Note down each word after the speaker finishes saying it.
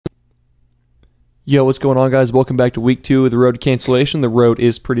Yo, what's going on, guys? Welcome back to week 2 of the road to cancellation. The road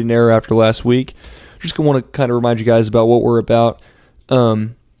is pretty narrow after last week. Just want to kind of remind you guys about what we're about.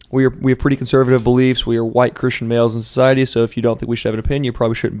 We have pretty conservative beliefs. We are white Christian males in society, so if you don't think we should have an opinion, you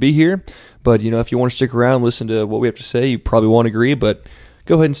probably shouldn't be here. But, if you want to stick around, listen to what we have to say, you probably won't agree, but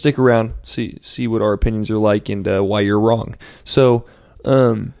go ahead and stick around, see what our opinions are like and why you're wrong. So,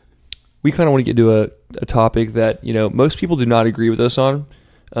 we kind of want to get to a topic that, most people do not agree with us on.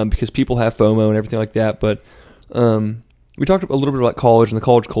 Because people have FOMO and everything like that. But we talked a little bit about college and the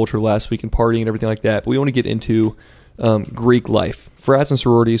college culture last week and partying and everything like that. But we want to get into Greek life, frats and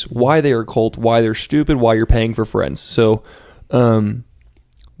sororities, why they are a cult, why they're stupid, why you're paying for friends. So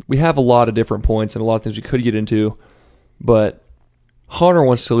we have a lot of different points and a lot of things we could get into. But Hunter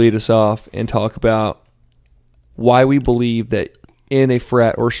wants to lead us off and talk about why we believe that in a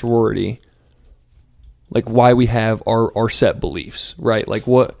frat or sorority, like why we have our set beliefs, right? Like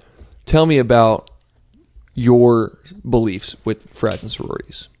tell me about your beliefs with frats and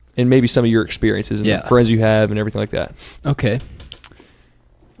sororities and maybe some of your experiences and the friends you have and everything like that. Okay.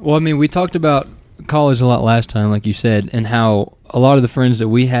 Well, we talked about college a lot last time, like you said, and how a lot of the friends that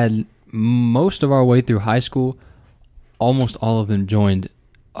we had most of our way through high school, almost all of them joined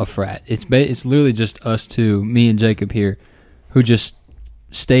a frat. It's literally just us two, me and Jacob here, who just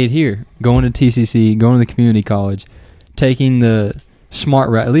stayed here, going to TCC, going to the community college, taking the smart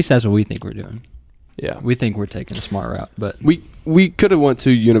route. At least that's what we think we're doing. Yeah, we think we're taking a smart route, but we could have went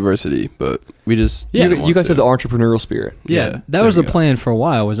to university, but we just you guys had the entrepreneurial spirit. Yeah, that was the plan for a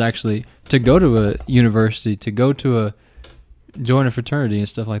while. Was actually to go to a university, to go to join a fraternity and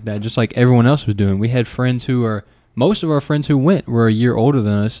stuff like that, just like everyone else was doing. We had friends most of our friends who went were a year older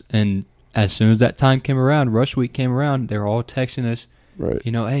than us, and as soon as that time came around, rush week came around, they were all texting us. Right.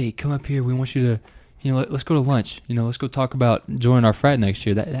 Hey, come up here. We want you to, let's go to lunch. Let's go talk about joining our frat next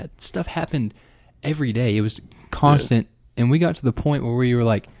year. That stuff happened every day. It was constant. Yeah. And we got to the point where we were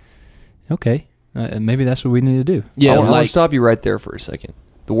like, okay, maybe that's what we need to do. Yeah. I want to stop you right there for a second.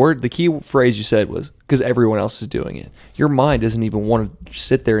 The key phrase you said was, because everyone else is doing it. Your mind doesn't even want to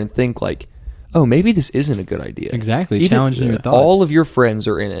sit there and think like, oh, maybe this isn't a good idea. Exactly. Challenging your thoughts. All of your friends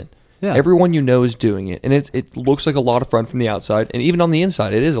are in it. Yeah. Everyone you know is doing it, and it looks like a lot of fun from the outside, and even on the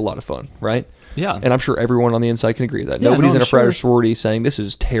inside, it is a lot of fun, right? Yeah. And I'm sure everyone on the inside can agree with that. Nobody's in a frat or sorority saying, this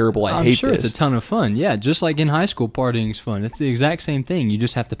is terrible, I hate this. I'm sure it's a ton of fun. Yeah, just like in high school, partying is fun. It's the exact same thing. You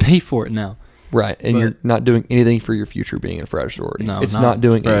just have to pay for it now. Right, and you're not doing anything for your future being in a frat or sorority. No, it's not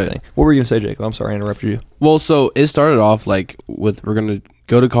doing anything. Right. What were you going to say, Jacob? I'm sorry, I interrupted you. Well, so it started off like with we're going to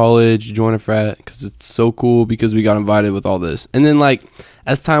go to college, join a frat, because it's so cool because we got invited with all this. And then like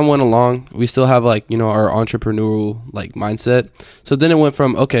as time went along, we still have like, our entrepreneurial like mindset. So then it went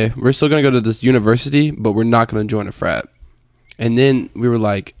from, okay, we're still going to go to this university, but we're not going to join a frat. And then we were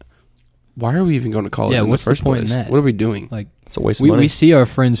like, why are we even going to college in the first place? What are we doing? Like, it's a waste of money. We see our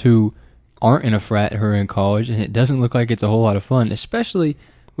friends who aren't in a frat who are in college, and it doesn't look like it's a whole lot of fun, especially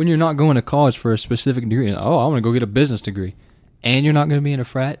when you're not going to college for a specific degree. Oh, I want to go get a business degree. And you're not going to be in a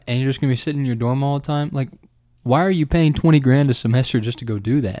frat, and you're just going to be sitting in your dorm all the time. Like, why are you paying $20,000 a semester just to go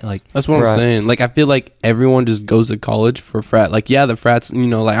do that? Like, that's what I'm saying. Like, I feel like everyone just goes to college for frat. Like, yeah, the frats,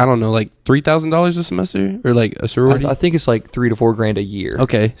 like, I don't know, like $3,000 a semester or like a sorority. I think it's like $3,000 to $4,000 a year.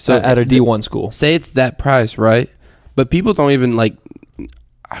 Okay, so at a D1 school, say it's that price, right? But people don't even like.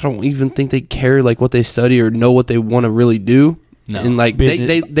 I don't even think they care like what they study or know what they want to really do. No, and like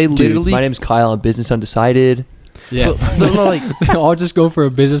they literally. My name's Kyle. I'm business undecided. Yeah, they all just go for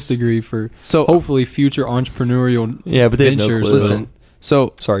a business degree for hopefully future entrepreneurial. Yeah, but they ventures. have no clue. Listen,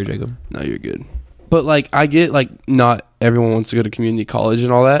 so sorry, Jacob. No, you're good. But like, I get like not everyone wants to go to community college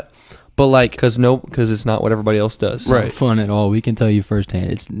and all that. But like, because it's not what everybody else does. Right, not fun at all. We can tell you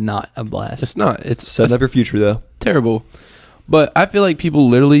firsthand, it's not a blast. It's not. It's setting up your future though. Terrible. But I feel like people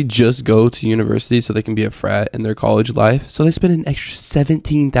literally just go to university so they can be a frat in their college life. So they spend an extra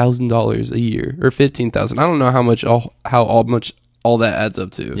 $17,000 a year or $15,000. I don't know how much all that adds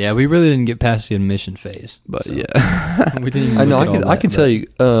up to. Yeah, we really didn't get past the admission phase. But yeah, we didn't. I can tell you,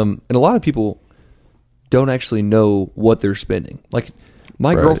 and a lot of people don't actually know what they're spending. Like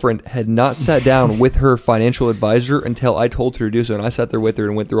my girlfriend had not sat down with her financial advisor until I told her to do so, and I sat there with her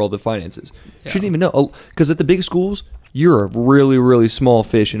and went through all the finances. Yeah. She didn't even know, because at the big schools, you're a really, really small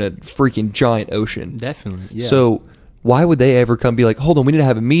fish in a freaking giant ocean. Definitely, yeah. So why would they ever come be like, hold on, we need to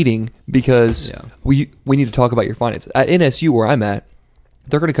have a meeting because we need to talk about your finances. At NSU, where I'm at,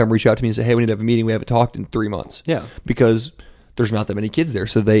 they're going to come reach out to me and say, hey, we need to have a meeting. We haven't talked in 3 months. Yeah. Because there's not that many kids there,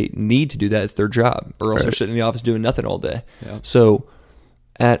 so they need to do that. It's their job, or else they're sitting in the office doing nothing all day. Yeah. So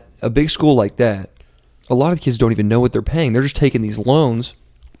at a big school like that, a lot of the kids don't even know what they're paying. They're just taking these loans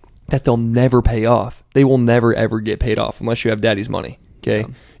that they'll never pay off. They will never, ever get paid off unless you have daddy's money. Okay? Yeah.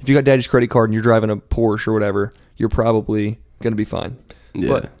 If you got daddy's credit card and you're driving a Porsche or whatever, you're probably going to be fine. Yeah.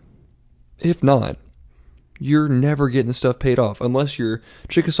 But if not, you're never getting the stuff paid off unless you're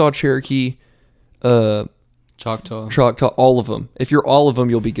Chickasaw, Cherokee, Choctaw. all of them. If you're all of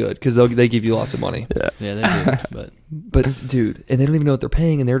them, you'll be good because they give you lots of money. Yeah, they do. But dude, and they don't even know what they're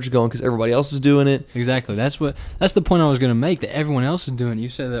paying, and they're just going because everybody else is doing it. Exactly. That's the point I was going to make, that everyone else is doing it. You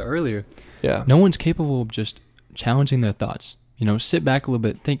said that earlier. Yeah. No one's capable of just challenging their thoughts. Sit back a little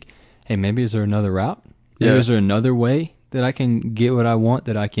bit, think, hey, maybe is there another route? Maybe is there another way that I can get what I want,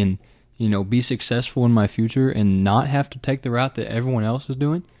 that I can, be successful in my future and not have to take the route that everyone else is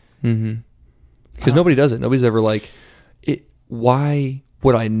doing? Mm-hmm. Because nobody does it. Nobody's ever like, why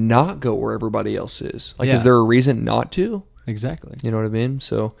would I not go where everybody else is? Like, is there a reason not to? Exactly. You know what I mean?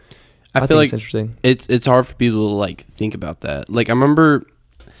 So I feel like it's interesting. It's hard for people to like think about that. Like, I remember,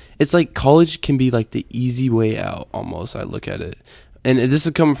 it's like college can be like the easy way out almost. I look at it, and this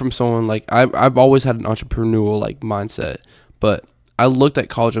is coming from someone like I've always had an entrepreneurial like mindset, but I looked at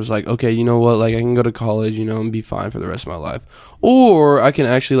college. I was like, okay, you know what? Like, I can go to college, and be fine for the rest of my life, or I can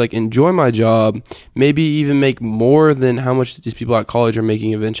actually like enjoy my job, maybe even make more than how much these people at college are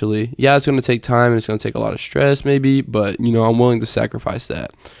making eventually. Yeah, it's going to take time and it's going to take a lot of stress, maybe, but I'm willing to sacrifice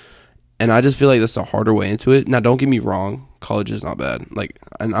that. And I just feel like that's the harder way into it. Now, don't get me wrong, college is not bad. Like,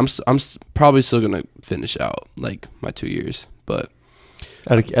 and I'm probably still going to finish out like my 2 years, but.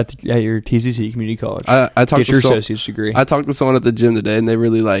 At your TCC community college, I talked get to your someone, associate's degree. I talked to someone at the gym today, and they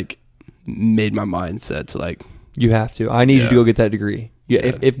really like made my mindset to like. You have to. I need you to go get that degree. Yeah.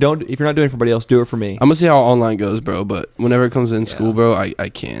 Yeah. If you're not doing it for everybody else, do it for me. I'm gonna see how online goes, bro. But whenever it comes in school, bro, I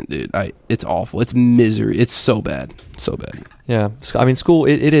can't, dude. It's awful. It's misery. It's so bad, so bad. Yeah. I mean, school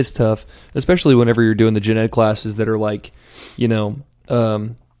it is tough, especially whenever you're doing the gen ed classes that are like, I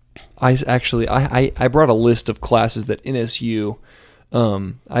brought a list of classes that NSU.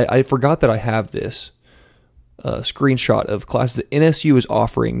 I forgot that I have this screenshot of classes that NSU is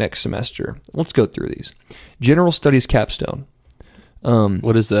offering next semester. Let's go through these. General Studies Capstone.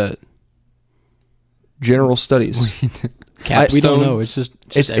 What is that? General Studies. Capstone? We don't know. It's just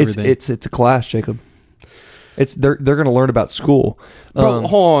everything. It's a class, Jacob. They're going to learn about school. Bro,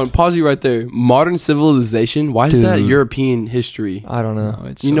 hold on. Pause you right there. Modern civilization? Why is that European history? I don't know. No,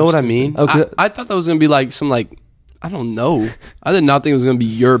 it's You know what I mean? Okay. I thought that was going to be like some like, I don't know. I did not think it was going to be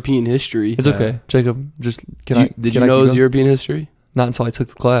European history. It's okay, Jacob. Just Did you know it was European history? Not until I took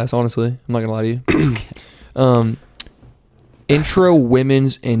the class. Honestly, I'm not gonna lie to you. Intro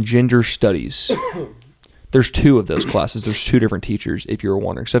Women's and Gender Studies. There's 2 of those classes. There's 2 different teachers. If you were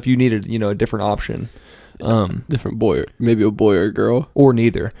wondering, so if you needed, a different option, Different boy, maybe a boy or a girl, or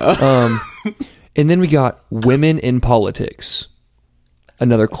neither. And then we got Women in Politics.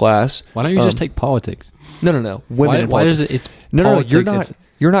 Another class. Why don't you just take politics? No. Women in why Politics. does it? It's No. politics,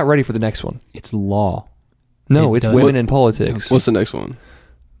 You're not ready for the next one. It's law. No, It it's doesn't- Women in Politics. What's the next one?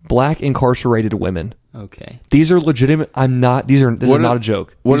 Black incarcerated women. Okay. These are legitimate. This is not a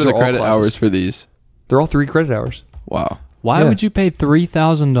joke. What These are the all credit classes. hours for these? They're all 3 credit hours. Wow. Why Yeah. would you pay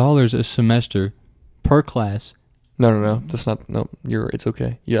 $3,000 a semester per class? No. That's not. No, it's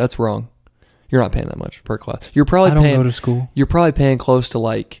okay. Yeah, that's wrong. You're not paying that much per class. You're probably I don't paying. go to school. You're probably paying close to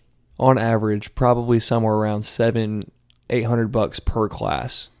like, on average, probably somewhere around $700-800 per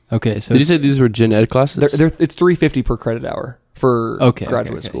class. Okay, so Did you say these were gen ed classes? It's $350 per credit hour for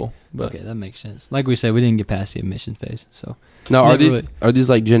graduate school. But okay, that makes sense. Like we said, we didn't get past the admission phase, so Now, Never really- are these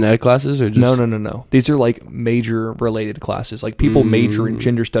like gen ed classes or just no. These are like major related classes. Like people major in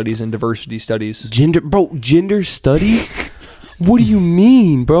gender studies and diversity studies. gender studies? What do you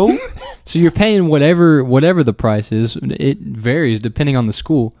mean, bro? so you're paying whatever the price is. It varies depending on the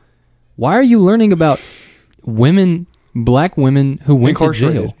school. Why are you learning about black women who went to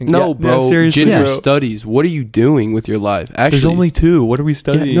jail? No, Yeah, bro. seriously, Gender bro. studies. What are you doing with your life? Actually, There's only 2. What are we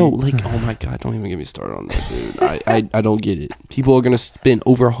studying? yeah, no, like, oh my god, don't even get me started on that, dude. I don't get it. People are gonna spend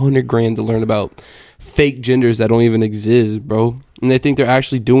over $100,000 to learn about fake genders that don't even exist, bro, and they think they're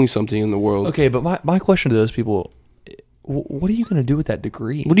actually doing something in the world. Okay, but my question to those people: what are you going to do with that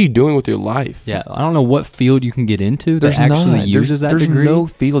degree? What are you doing with your life? Yeah, I don't know what field you can get into There's that actually not. uses that There's degree. no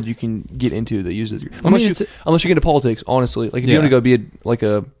field you can get into that uses it. I mean, Unless you get into politics, honestly. Like if you Yeah. want to go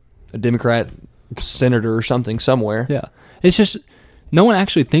be a Democrat senator or something somewhere. Yeah. It's just no one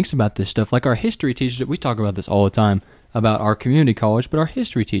actually thinks about this stuff. Like our history teachers, we talk about this all the time about our community college, but our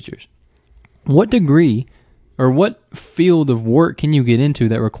history teachers. What degree or what field of work can you get into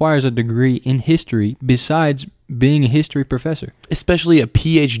that requires a degree in history besides being a history professor. Especially a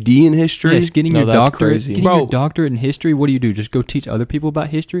PhD in history. Yes, getting your that's doctorate. crazy. Getting your doctorate in history. What do? Just go teach other people about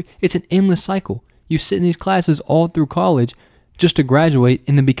history? It's an endless cycle. You sit in these classes all through college just to graduate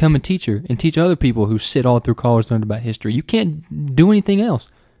and then become a teacher and teach other people who sit all through college to learn about history. You can't do anything else.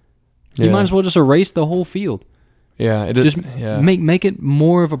 You might as well just erase the whole field. Yeah, it Just is. make it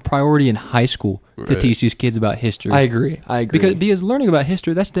more of a priority in high school to teach these kids about history. I agree. Because learning about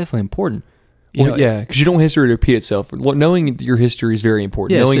history, that's definitely important. Because you don't want history to repeat itself. Knowing your history is very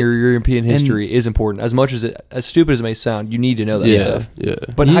important. Yes, Knowing your European history is important. As much as stupid as it may sound, you need to know that stuff. Yeah.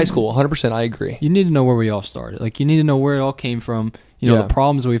 But in high school, 100%, I agree. You need to know where we all started. Like, you need to know where it all came from. The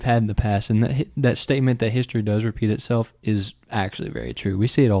problems we've had in the past. And that statement that history does repeat itself is actually very true. We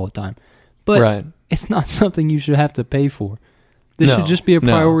see it all the time. But it's not something you should have to pay for. This should just be a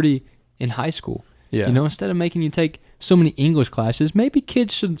priority in high school. Yeah. Instead of making you take so many English classes, maybe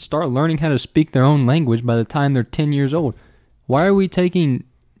kids should start learning how to speak their own language by the time they're 10 years old. Why are we taking,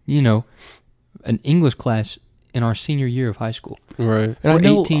 an English class in our senior year of high school? Right. And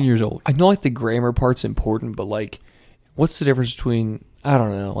we're 18 years old. I know, like, the grammar part's important, but, like, what's the difference between, I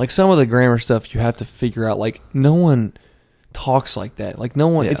don't know, like, some of the grammar stuff you have to figure out. Like, no one talks like that. Like, no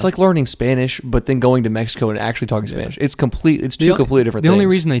one, it's like learning Spanish, but then going to Mexico and actually talking Spanish. It's two completely different things. The only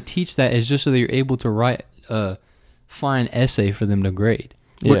reason they teach that is just so that you're able to write a fine essay for them to grade.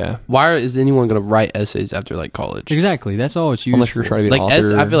 Yeah. Why is anyone going to write essays after, like, college? Exactly. That's all it's used Unless you're trying to be an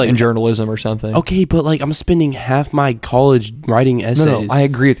author I feel like in journalism or something. Okay, but, like, I'm spending half my college writing essays. No, I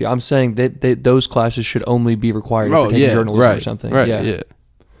agree with you. I'm saying that those classes should only be required for taking journalism or something. Right,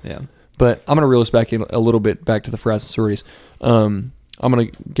 Yeah. But I'm going to reel this back in a little bit, back to the frats and sororities. I'm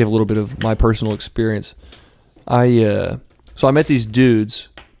going to give a little bit of my personal experience. So I met these dudes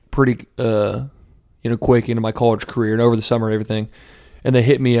pretty, quick into my college career and over the summer and everything. And they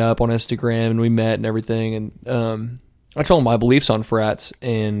hit me up on Instagram and we met and everything. And I told them my beliefs on frats.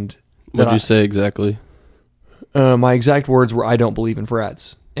 And what'd you say exactly? My exact words were, I don't believe in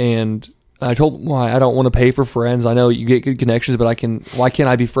frats. And I told them why I don't want to pay for friends. I know you get good connections, but why can't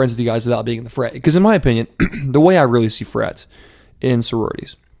I be friends with you guys without being in the frat? Because in my opinion, the way I really see frats in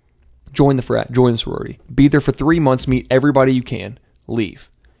sororities, join the frat, join the sorority, be there for 3 months, meet everybody you can,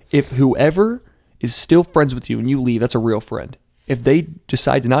 leave. If whoever is still friends with you and you leave, that's a real friend. If they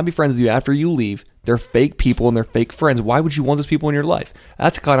decide to not be friends with you after you leave, they're fake people and they're fake friends. Why would you want those people in your life?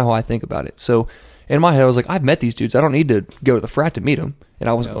 That's kind of how I think about it. So in my head, I was like, I've met these dudes. I don't need to go to the frat to meet them. And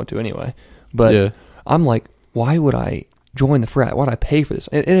I wasn't going to anyway. But I'm like, why would I join the frat? Why would I pay for this?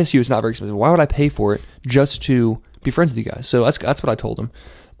 And NSU is not very expensive. Why would I pay for it just to be friends with you guys? So that's what I told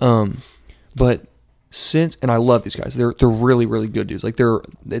them. But and I love these guys. They're really, really good dudes. Like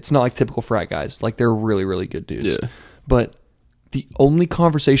it's not like typical frat guys. Like they're really, really good dudes. Yeah. But the only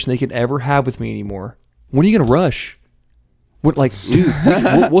conversation they can ever have with me anymore, when are you going to rush? What, like, dude,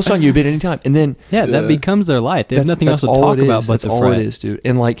 we'll sign you a bid anytime. And then that becomes their life. They have nothing else to talk about but that's all it is, dude.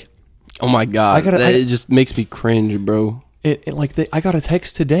 And like, oh my God, it just makes me cringe, bro. I got a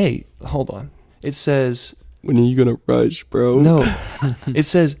text today. Hold on. It says, when are you going to rush, bro? No. It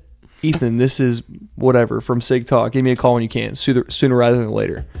says, Ethan, this is whatever from Sig Talk. Give me a call when you can, sooner rather than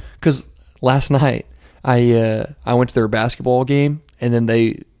later. Because last night, I went to their basketball game, and then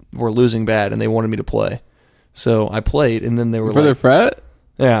they were losing bad, and they wanted me to play. So I played, and then they were for their frat?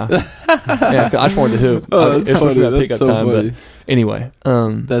 Yeah. Yeah, I just wanted to hoop. Oh, that's funny. That's so funny. But anyway.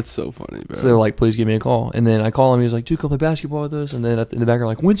 That's so funny, bro. So they're like, please give me a call. And then I call him. He was like, dude, come play basketball with us. And then in the back, they're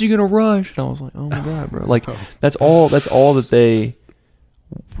like, when's he going to rush? And I was like, oh, my God, bro. Like, that's all that they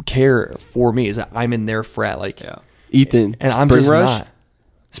care for me is that I'm in their frat. Like, Ethan, and I'm Spring just Rush? not.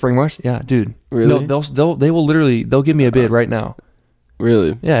 Spring Rush? Yeah, dude. Really? No, they'll give me a bid right now.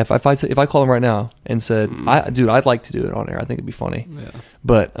 Really? Yeah, if I call them right now and said, I'd like to do it on air. I think it'd be funny. Yeah.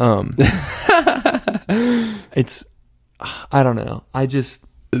 But it's, I don't know. I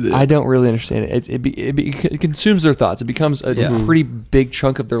don't really understand it. It consumes their thoughts. It becomes a pretty big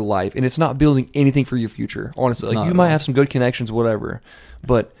chunk of their life, and it's not building anything for your future. Honestly, like you might have some good connections, whatever,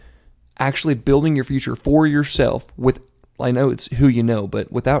 but actually building your future for yourself I know it's who you know,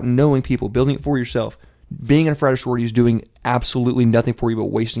 but without knowing people, building it for yourself. Being in a frat or sorority is doing absolutely nothing for you but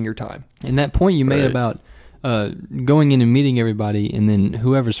wasting your time. And that point you made about going in and meeting everybody, and then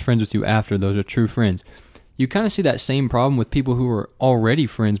whoever's friends with you after, those are true friends. You kind of see that same problem with people who are already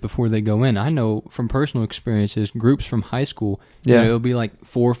friends before they go in. I know from personal experiences, groups from high school, it'll be like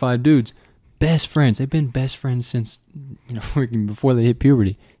 4 or 5 dudes, best friends. They've been best friends since freaking before they hit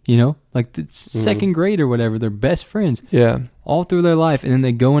puberty. Like the second grade or whatever, they're best friends. Yeah. All through their life, and then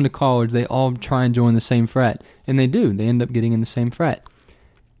they go into college, they all try and join the same frat. And they do. They end up getting in the same frat.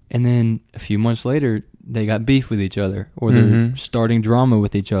 And then a few months later, they got beef with each other, or they're starting drama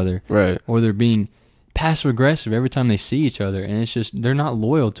with each other, Right. or they're being passive aggressive every time they see each other, and it's just they're not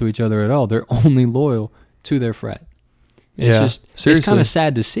loyal to each other at all. They're only loyal to their frat. It's seriously. it's kind of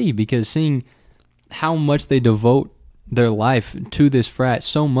sad to see, because seeing how much they devote their life to this frat,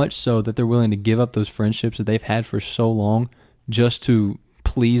 so much so that they're willing to give up those friendships that they've had for so long just to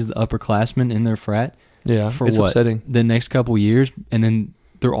please the upperclassmen in their frat. Yeah, for it's what, upsetting. the next couple years, and then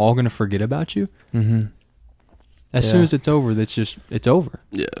they're all going to forget about you. Mm-hmm. As soon as it's over, it's over.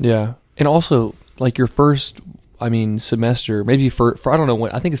 Yeah. Yeah, and also like your first, semester, maybe for I don't know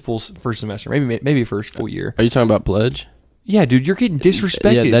when. I think it's first semester, maybe first full year. Are you talking about pledge? Yeah, dude, you're getting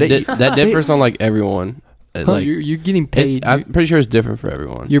disrespected. Yeah, that differs on like everyone. Like, You're getting paid. I'm pretty sure it's different for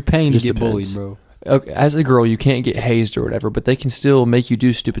everyone. You're paying to Just get depends. bullied, bro. Okay, as a girl, you can't get hazed or whatever, but they can still make you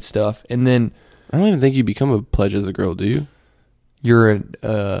do stupid stuff, and then I don't even think you become a pledge as a girl, do you? you're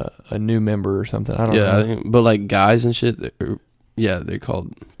a new member or something. I don't Yeah, I know. think, but like guys and shit, they're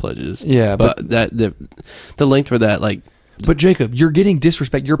called pledges. Yeah, but the length for that, like, But Jacob, you're getting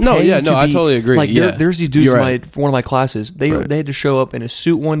disrespect. You're No, paying yeah, to no, I be- totally agree. Like Yeah. there's these dudes You're in right. one of my classes. They Right. had to show up in a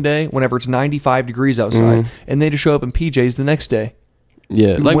suit one day whenever it's 95 degrees outside, and they had to show up in PJs the next day.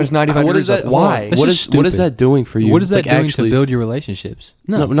 yeah, When it's 95 what degrees, is that? like, why? That's What just is what is stupid. that doing for you? What is that Like, doing actually, to build your relationships?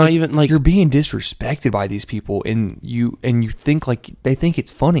 No, not even like You're being disrespected by these people, and you think like they think it's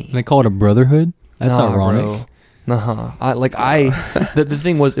funny. And they call it a brotherhood. That's Nah, ironic. bro. The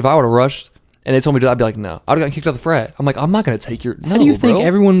thing was, if I would have rushed and they told me to, I'd be like, no. I'd have gotten kicked out of the frat. I'm like, I'm not going to take your. How do you think bro.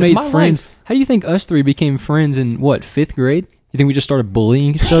 everyone It's made my friends? life. How do you think us three became friends in what, 5th grade? You think we just started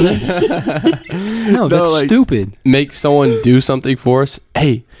bullying each other? No, that's like- stupid. make someone do something for us.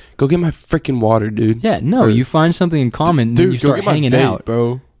 Hey, go get my freaking water, dude. Yeah, no, Or, you find something in common and then dude, you go start get my hanging vape, out.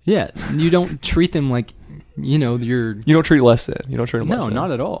 bro. Yeah, you don't treat them like, you're... You don't treat less than. You don't treat them less No, than.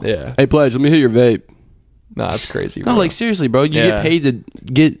 not at all. Yeah. Hey, pledge, let me hit your vape. Nah, that's crazy. No, bro. like seriously, bro. You Yeah. get paid to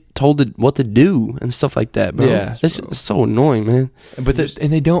get told what to do and stuff like that, bro. Yeah, that's bro. just so annoying, man. But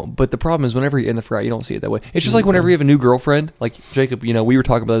they don't. But the problem is, whenever you're in the frat, you don't see it that way. It's just like whenever you have a new girlfriend, like Jacob. We were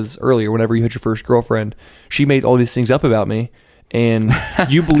talking about this earlier. Whenever you had your first girlfriend, she made all these things up about me, and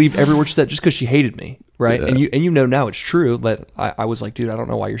you believe every word she said just because she hated me, right? Yeah. And you know now it's true. But I was like, dude, I don't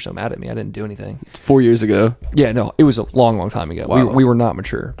know why you're so mad at me. I didn't do anything. 4 years ago. Yeah, no, it was a long time ago. Wow. We were not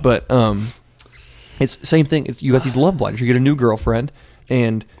mature, but it's the same thing. You got these love blinders. You get a new girlfriend,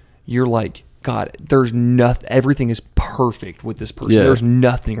 and you're like, God, there's nothing. Everything is perfect with this person. Yeah. There's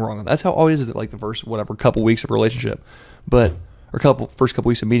nothing wrong with that. That's how it always is. Like the first couple weeks of a relationship, first couple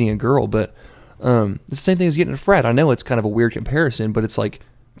weeks of meeting a girl. But it's the same thing as getting a frat. I know it's kind of a weird comparison, but it's like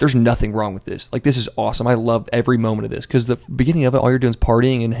there's nothing wrong with this. Like this is awesome. I love every moment of this because the beginning of it, all you're doing is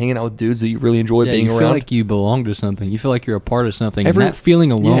partying and hanging out with dudes that you really enjoy Yeah, being you around. feel like you belong to something. You feel like you're a part of something. Every- and that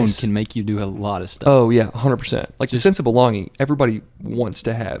feeling alone Yes. can make you do a lot of stuff. Oh yeah, 100%. Like the Just- sense of belonging, everybody wants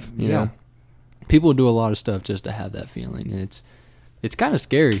to have. You know. People do a lot of stuff just to have that feeling, and it's kind of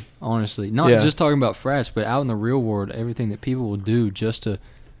scary, honestly. Not Yeah. just talking about frats, but out in the real world, everything that people will do just to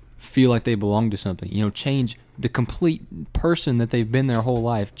feel like they belong to something. Change the complete person that they've been their whole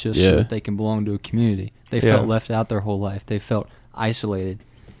life just so Yeah. that they can belong to a community. They Yeah. felt left out their whole life. They felt isolated,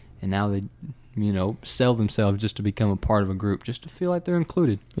 and now they, sell themselves just to become a part of a group, just to feel like they're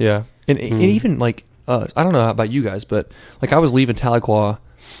included. Yeah, and even like I don't know about you guys, but like I was leaving Tahlequah,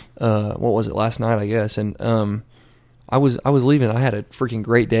 what was it, last night I guess, and I was leaving. I had a freaking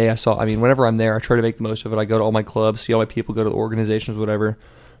great day. Whenever I'm there, I try to make the most of it. I go to all my clubs, see all my people, go to the organizations, whatever.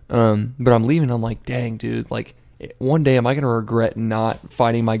 But I'm leaving. I'm like, dang, dude, like one day am I going to regret not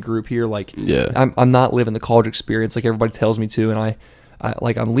finding my group here? Like, Yeah. I'm not living the college experience like everybody tells me to, and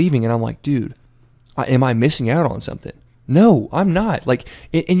I'm leaving, and I'm like, dude, am I missing out on something? No, I'm not. Like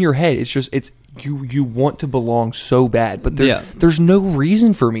in your head, it's you want to belong so bad, but there's no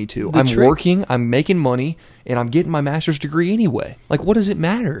reason for me to. I'm working, I'm making money, and I'm getting my master's degree anyway. Like, what does it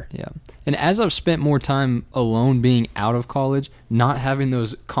matter? Yeah. And as I've spent more time alone being out of college, not having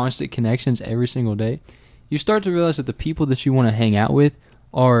those constant connections every single day, you start to realize that the people that you want to hang out with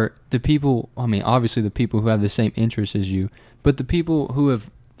are the people, obviously the people who have the same interests as you, but the people who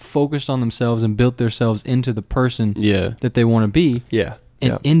have focused on themselves and built themselves into the person that they want to be. Yeah.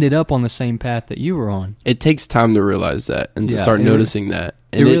 And ended up on the same path that you were on. It takes time to realize that and to Yeah, start it noticing that.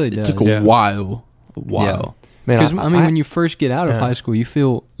 And it really does. It took a while. Man, Because when you first get out of Yeah. high school, you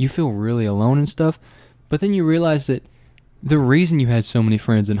feel really alone and stuff. But then you realize that the reason you had so many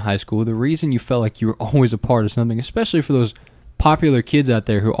friends in high school, the reason you felt like you were always a part of something, especially for those popular kids out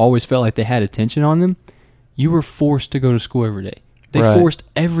there who always felt like they had attention on them, you were forced to go to school every day. They Right. forced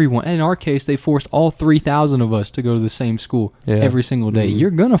everyone. In our case, they forced all 3,000 of us to go to the same school every single day. Mhm.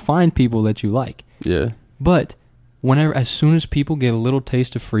 You're going to find people that you like. Yeah. But as soon as people get a little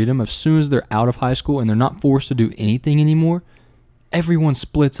taste of freedom, as soon as they're out of high school and they're not forced to do anything anymore, everyone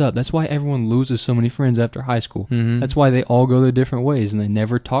splits up. That's why everyone loses so many friends after high school. Mhm. That's why they all go their different ways and they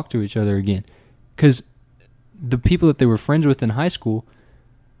never talk to each other again. Because the people that they were friends with in high school,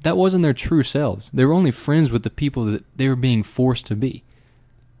 that wasn't their true selves. They were only friends with the people that they were being forced to be.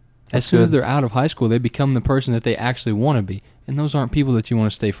 As That's soon as good. they're out of high school, they become the person that they actually want to be. And those aren't people that you want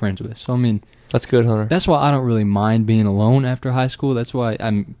to stay friends with. So, I mean, That's good, Hunter. that's why I don't really mind being alone after high school. That's why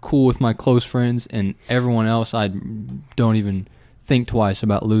I'm cool with my close friends, and everyone else, I don't even think twice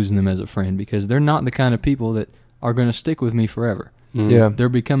about losing them as a friend, because they're not the kind of people that are going to stick with me forever. Mhm. Yeah. They're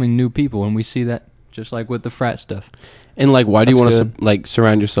becoming new people, and we see that just like with the frat stuff. And like, why do you That's want to good. like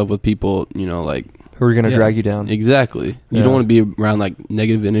surround yourself with people? You know, like Who are going to Yeah. drag you down? exactly. You Yeah. don't want to be around like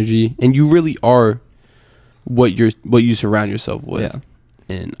negative energy, and you really are what you surround yourself with. Yeah.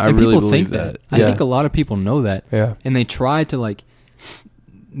 And I And really people believe think that. I Yeah. think a lot of people know that, Yeah. and they try to like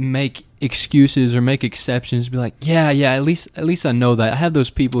make excuses or make exceptions, be like, yeah, at least I know that I have those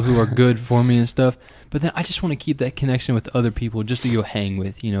people who are good for me and stuff, but then I just want to keep that connection with other people just to go hang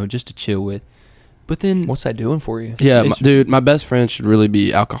with, just to chill with. But then What's that doing for you? Yeah, it's- dude, my best friends should really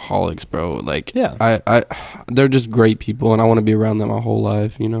be alcoholics, bro. Like, Yeah. they're just great people, and I want to be around them my whole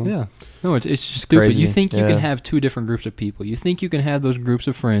life. You know. Yeah. No, it's just stupid. crazy. You think you Yeah. can have two different groups of people. You think you can have those groups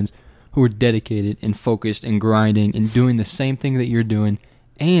of friends who are dedicated and focused and grinding and doing the same thing that you're doing,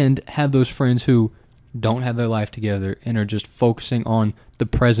 and have those friends who don't have their life together and are just focusing on the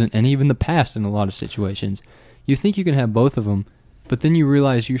present and even the past in a lot of situations. You think you can have both of them, but then you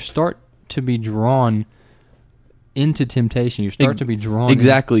realize you start to be drawn into temptation. You start to be drawn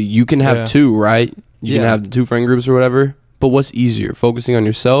Exactly. You can have Yeah. two, right? You can Yeah. have the two friend groups or whatever. But what's easier, focusing on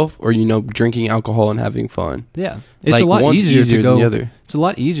yourself or drinking alcohol and having fun? Yeah. It's Like, a lot one's easier to than go the other, It's a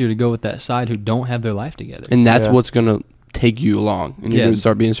lot easier to go with that side who don't have their life together. and that's Yeah. what's gonna take you along, and you're Yeah. gonna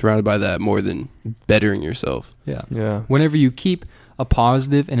start being surrounded by that more than bettering yourself. Yeah. Yeah. Whenever you keep a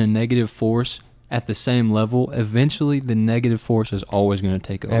positive and a negative force at the same level, eventually the negative force is always going to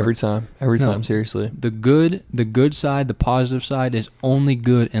take over. Every time. No. Seriously. The good side, the positive side is only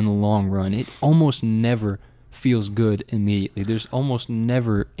good in the long run. It almost never feels good immediately. There's almost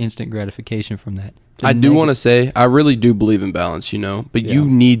never instant gratification from that. I do want to say, I really do believe in balance, but Yeah. you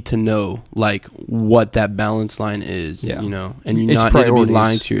need to know like what that balance line is, Yeah. and you It's not need to be priorities.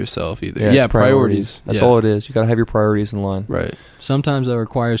 lying to yourself either. Yeah, Yeah, it's priorities. That's Yeah. all it is. You got to have your priorities in line. Right. Sometimes that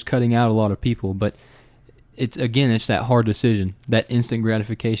requires cutting out a lot of people, but it's that hard decision, that instant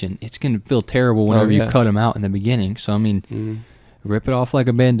gratification. It's going to feel terrible whenever yeah. you cut them out in the beginning. So, I mean, Mhm. rip it off like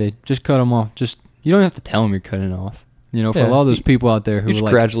a Band-Aid. Just cut them off. You don't have to tell them you're cutting off. For Yeah, a lot of those people out there who You are just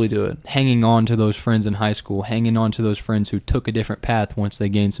like gradually do it. hanging on to those friends in high school, hanging on to those friends who took a different path once they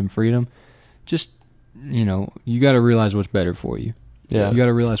gained some freedom, just, you got to realize what's better for you. Yeah. You got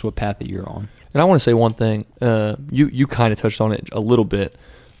to realize what path that you're on. And I want to say one thing. You kind of touched on it a little bit.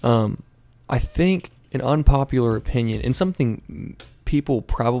 I think an unpopular opinion, and something people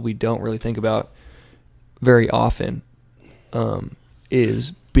probably don't really think about very often,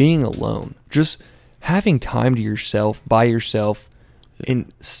 is being alone. Just having time to yourself, by yourself. And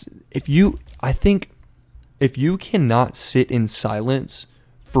if you cannot sit in silence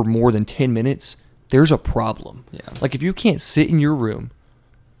for more than 10 minutes, there's a problem. Yeah. Like if you can't sit in your room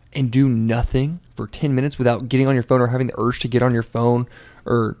and do nothing for 10 minutes without getting on your phone or having the urge to get on your phone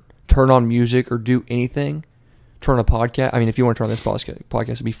or turn on music or do anything, turn on a podcast. I mean, if you want to turn on this podcast,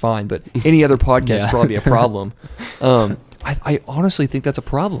 it'd be fine, but any other podcast Yeah. would probably be a problem. I honestly think that's a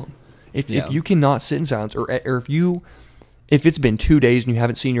problem. If you cannot sit in silence or if it's been 2 days and you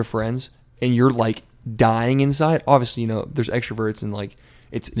haven't seen your friends and you're like dying inside, obviously, there's extroverts and like,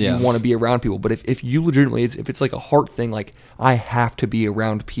 you want to be around people, but if you legitimately, if it's like a heart thing, like I have to be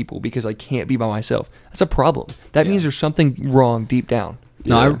around people because I can't be by myself, that's a problem. That means there's something wrong deep down.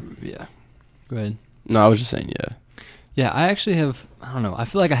 No, Go ahead. No, I was just saying, yeah. Yeah, I actually have, I don't know, I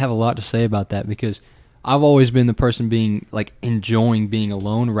feel like I have a lot to say about that because I've always been the person being, like, enjoying being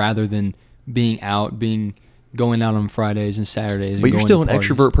alone rather than being out, going out on Fridays and Saturdays. But and you're going still to an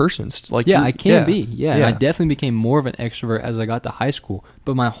parties. extrovert person. Like Yeah, you- I can be. Yeah, Yeah. I definitely became more of an extrovert as I got to high school.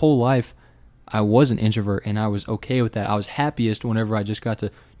 But my whole life, I was an introvert, and I was okay with that. I was happiest whenever I just got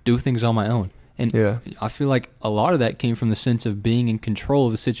to do things on my own. And Yeah. I feel like a lot of that came from the sense of being in control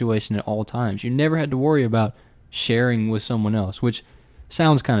of the situation at all times. You never had to worry about sharing with someone else, which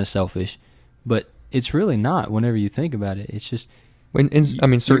sounds kind of selfish, but it's really not whenever you think about it. It's just...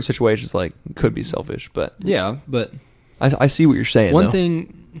 certain situations like could be selfish, but Yeah, but... I see what you're saying.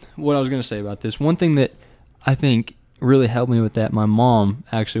 What I was going to say about this, one thing that I think really helped me with that, my mom,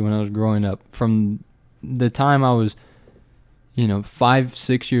 actually, when I was growing up, from the time I was, 5,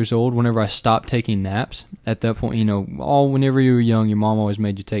 6 years old, whenever I stopped taking naps, at that point, whenever you were young, your mom always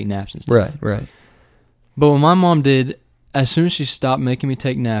made you take naps and stuff. Right. But what my mom did, as soon as she stopped making me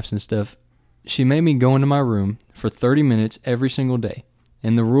take naps and stuff, she made me go into my room for 30 minutes every single day.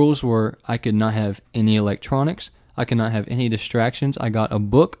 And the rules were I could not have any electronics. I could not have any distractions. I got a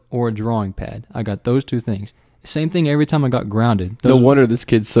book or a drawing pad. I got those 2 things. Same thing every time I got grounded. No wonder this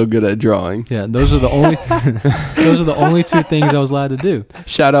kid's so good at drawing. Yeah, those are the only 2 things I was allowed to do.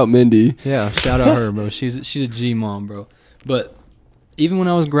 Shout out Mindy. Yeah, shout out her, bro. She's a G mom, bro. But even when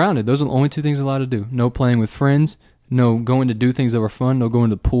I was grounded, those are the only 2 things I was allowed to do. No playing with friends. No going to do things that were fun. No going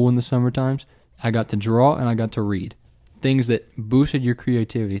to the pool in the summer times. I got to draw and I got to read. Things that boosted your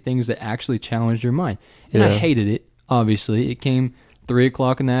creativity. Things that actually challenged your mind. And I hated it, obviously. It came 3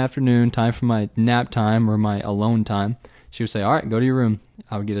 o'clock in the afternoon, time for my nap time or my alone time. She would say, all right, go to your room.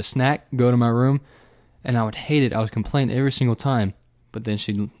 I would get a snack, go to my room, and I would hate it. I was complaining every single time. But then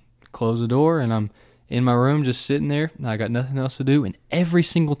she'd close the door, and I'm in my room just sitting there, and I got nothing else to do. And every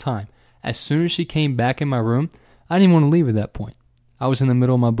single time, as soon as she came back in my room, I didn't want to leave at that point. I was in the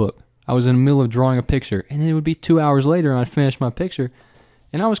middle of my book. I was in the middle of drawing a picture, and it would be 2 hours later, and I'd finish my picture,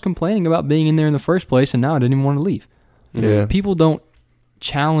 and I was complaining about being in there in the first place, and now I didn't even want to leave. Yeah. People don't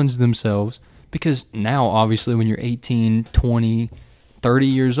challenge themselves because now, obviously, when you're 18, 20, 30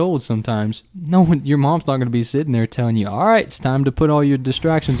 years old sometimes, your mom's not going to be sitting there telling you, all right, it's time to put all your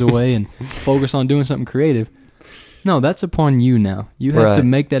distractions away and focus on doing something creative. No, that's upon you now. You have to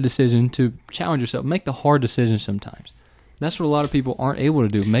make that decision to challenge yourself. Make the hard decisions sometimes. That's what a lot of people aren't able to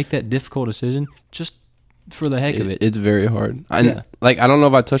do. Make that difficult decision just for the heck of it. It's very hard. I don't know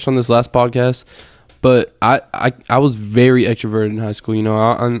if I touched on this last podcast, but I was very extroverted in high school.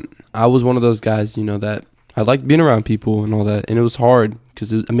 I was one of those guys, that I liked being around people and all that. And it was hard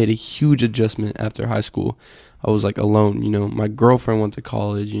because I made a huge adjustment after high school. I was like alone. My girlfriend went to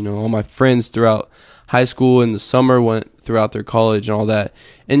college. All my friends throughout high school and the summer went throughout their college and all that.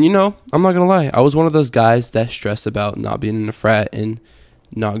 And, I'm not going to lie. I was one of those guys that stressed about not being in a frat and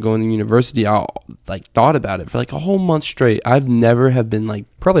not going to university. I thought about it for like a whole month straight. I've never have been like...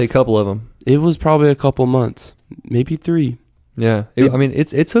 Probably a couple of them. It was probably a couple months. Maybe 3. Yeah.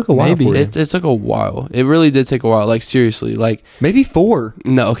 It took a while. Maybe. For you. It took a while. It really did take a while. Like, seriously. Like... Maybe 4.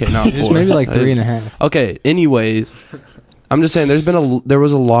 No, okay, not 4. It was maybe like 3.5. Okay, anyways... I'm just saying there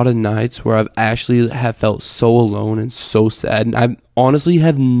was a lot of nights where I've actually have felt so alone and so sad, and I honestly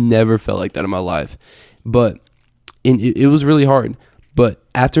have never felt like that in my life. But it was really hard. But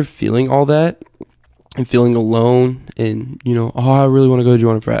after feeling all that and feeling alone and, I really want to go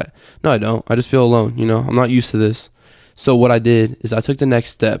join a frat. No, I don't. I just feel alone, I'm not used to this. So what I did is I took the next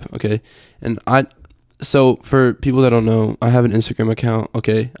step, okay? And so for people that don't know, I have an Instagram account,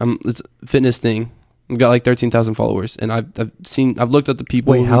 okay? It's a fitness thing. I've got like 13,000 followers, and I've looked at the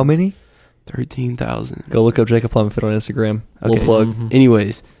people. Wait, how many? 13,000. Go look up Jacob Plummet on Instagram. Okay. Little plug. Mm-hmm.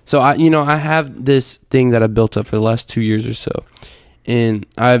 Anyways, so I have this thing that I built up for the last 2 years or so, and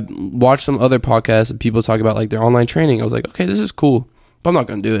I've watched some other podcasts and people talk about like their online training. I was like, okay, this is cool, but I'm not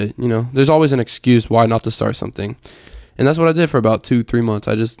gonna do it. There's always an excuse why not to start something, and that's what I did for about 2-3 months.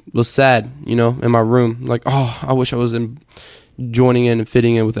 I just was sad, in my room, like, oh, I wish I was joining in and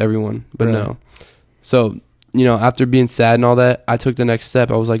fitting in with everyone, but no. So, after being sad and all that, I took the next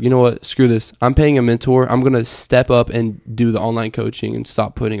step. I was like, you know what? Screw this. I'm paying a mentor. I'm going to step up and do the online coaching and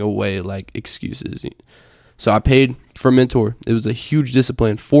stop putting away, like, excuses. So I paid for a mentor. It was a huge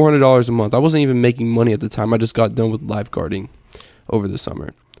discipline, $400 a month. I wasn't even making money at the time. I just got done with lifeguarding over the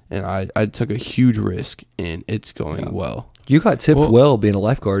summer. And I took a huge risk, and it's going well. You got tipped well being a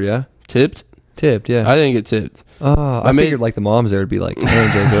lifeguard, yeah? Tipped? Tipped, yeah. I didn't get tipped. I figured like the moms there would be like, hey,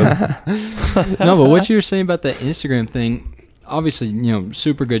 Jacob. No, but what you were saying about that Instagram thing, obviously,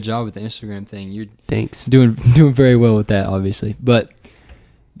 super good job with the Instagram thing. You're Thanks. doing very well with that, obviously. But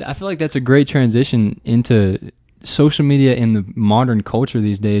I feel like that's a great transition into social media in the modern culture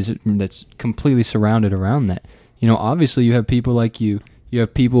these days that's completely surrounded around that. Obviously you have people like you. You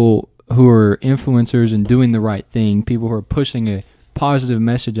have people who are influencers and doing the right thing, people who are pushing a positive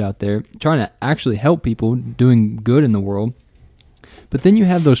message out there, trying to actually help people, doing good in the world. But then you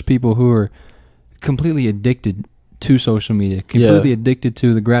have those people who are completely addicted to social media, completely addicted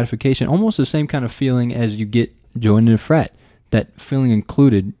to the gratification, almost the same kind of feeling as you get joining a frat, that feeling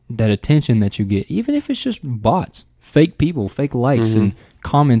included, that attention that you get, even if it's just bots, fake people, fake likes and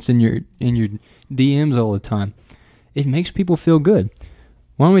comments in your DMs all the time. It makes people feel good.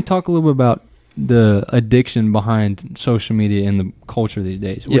 Why don't we talk a little bit about the addiction behind social media and the culture these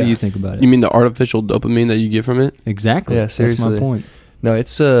days. What do you think about it? You mean the artificial dopamine that you get from it? Exactly. Yeah, seriously. That's my point. No,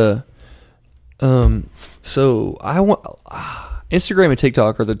 it's so I want Instagram and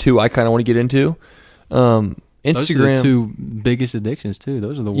TikTok are the two I kind of want to get into. Instagram, those are the two biggest addictions too.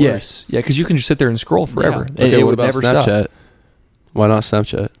 Those are the worst. Yes, yeah, because you can just sit there and scroll forever. Yeah. And Okay, it what would about never Snapchat? stop. Why not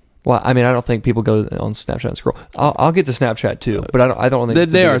Snapchat? Well, I mean, I don't think people go on Snapchat and scroll. I'll get to Snapchat too, but I don't think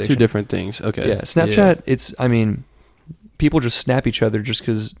it's a They big are addiction. two different things. Okay. Yeah, Snapchat. It's. I mean, people just snap each other just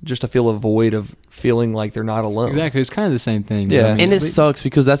to feel a void of feeling like they're not alone. Exactly. It's kind of the same thing. Yeah. I mean, And it sucks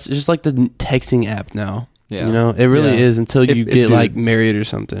because that's just like the texting app now. Yeah. You know, it really Yeah. is until you If get dude- like married or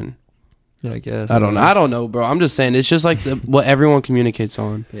something. Yeah, I guess. I don't know. I don't know, bro. I'm just saying it's just like what everyone communicates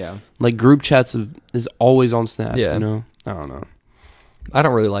on. Yeah. Like group chats is always on Snap. Yeah. You know. I don't know. I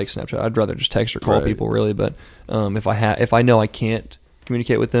don't really like Snapchat. I'd rather just text or call Right. people, really. But if I know I can't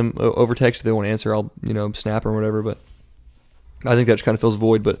communicate with them over text, if they won't answer, I'll snap or whatever. But I think that just kind of fills a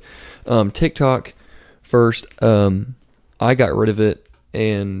void. But TikTok first, I got rid of it,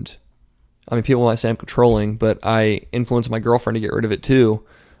 and I mean, people might say I'm controlling, but I influenced my girlfriend to get rid of it too.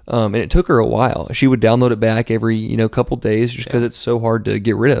 And it took her a while. She would download it back every couple days just because it's so hard to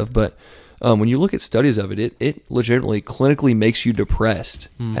get rid of. But when you look at studies of it, it legitimately clinically makes you depressed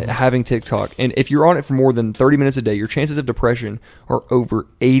having TikTok. And if you're on it for more than 30 minutes a day, your chances of depression are over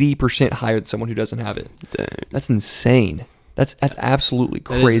 80% higher than someone who doesn't have it. Dang. That's insane. That's absolutely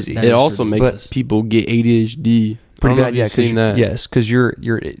That is- crazy. that It is also ridiculous. makes people get ADHD. Pretty I don't know bad, if yeah. you've seen that. Yes, because your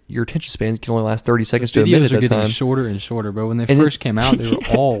attention span can only last 30 seconds to a Videos minute are at a getting time. shorter and shorter, bro. When they And first came out, they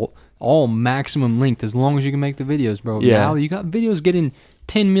were all maximum length as long as you can make the videos, bro. Yeah. Now you got videos getting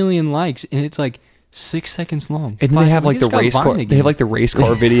 10 million likes, and it's like 6 seconds long. And then they have like the race car. They have like the race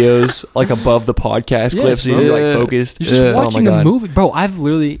car videos like above the podcast clips, so you can be like focused. You're just Oh my watching a God. movie, bro.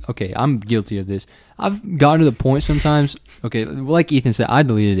 I'm guilty of this. I've gotten to the point sometimes. Okay, like Ethan said, I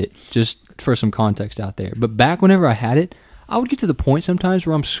deleted it just for some context out there. But back whenever I had it, I would get to the point sometimes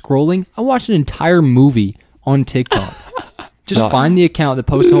where I'm scrolling. I watched an entire movie on TikTok. Just find the account that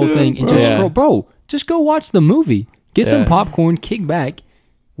posts the whole thing and just scroll, bro. Just go watch the movie. Get some popcorn, kick back,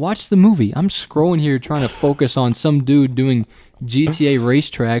 watch the movie. I'm scrolling here trying to focus on some dude doing GTA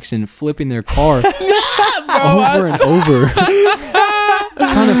racetracks and flipping their car over and over.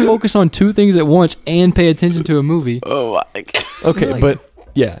 Trying to focus on two things at once and pay attention to a movie. Oh my God. Okay, Like- but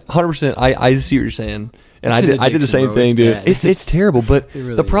yeah, 100%. I see what you're saying, and It's an I did the addiction, same bro. thing, It's dude. bad. It's terrible, but It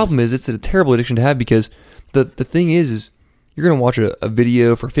really the problem is it's a terrible addiction to have because the thing is you're gonna watch a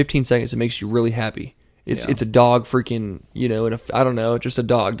video for 15 seconds that makes you really happy. It's a dog freaking and I don't know, just a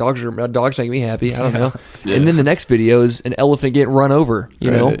dog. Dogs make me happy. I don't know. Yeah. And then the next video is an elephant getting run over.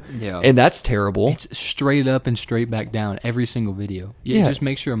 You know, Right. Yeah. and that's terrible. It's straight up and straight back down every single video. Yeah. It just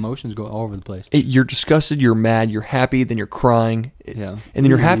makes your emotions go all over the place. You're disgusted, you're mad, you're happy, then you're crying, Yeah. and then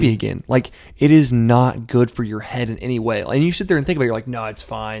you're happy again. Like, it is not good for your head in any way. And you sit there and think about it, you're like, no, it's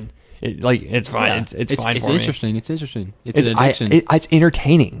fine. It's fine. Yeah. It's fine it's for interesting. It's interesting. It's me. an addiction. It's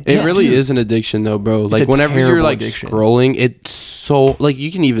entertaining. It Yeah, really dude. is an addiction though, bro. It's Like a whenever you're terrible like addiction. scrolling, it's so like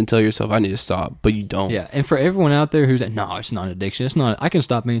you can even tell yourself I need to stop, but you don't. Yeah, and for everyone out there who's like, no, it's not an addiction. It's not. I can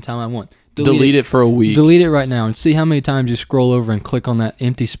stop anytime I want. Delete it for a week. Delete it right now and see how many times you scroll over and click on that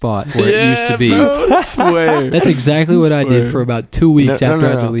empty spot where it used to be. Bro, I swear. That's exactly what I did for about 2 weeks after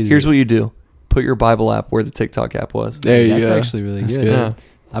I deleted Here's it. what you do: put your Bible app where the TikTok app was. There you That's go. actually really That's good. good. Yeah.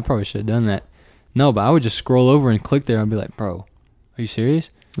 I probably should have done that. No, but I would just scroll over and click there and be like, bro, are you serious?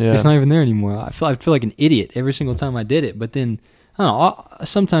 Yeah. It's not even there anymore. I feel like an idiot every single time I did it. But then, I don't know,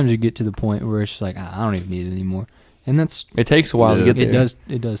 sometimes you get to the point where it's just like, I don't even need it anymore. And that's, It takes a while to Yeah. get there.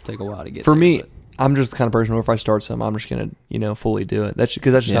 it does take a while to get For there, me, but- I'm just the kind of person where if I start something, I'm just gonna fully do it. That's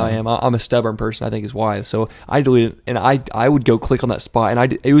because that's just how I Yeah. am. I'm a stubborn person, I think is why. So I deleted it, and I would go click on that spot,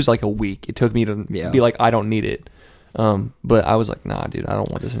 and it was like a week. It took me to be like, I don't need it. But I was like, nah, dude, I don't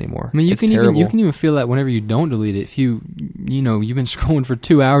want this anymore. I mean, you It's can terrible. even feel that whenever you don't delete it. If you've been scrolling for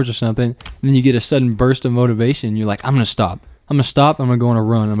 2 hours or something, and then you get a sudden burst of motivation. You're like, I'm gonna stop. I'm gonna go on a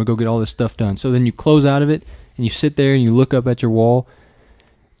run. I'm gonna go get all this stuff done. So then you close out of it and you sit there and you look up at your wall.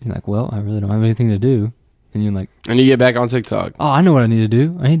 You're like, well, I really don't have anything to do. And you're like, And you get back on TikTok. oh, I know what I need to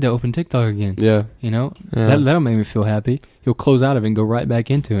do. I need to open TikTok again. Yeah. You know, Yeah. that'll make me feel happy. You'll close out of it and go right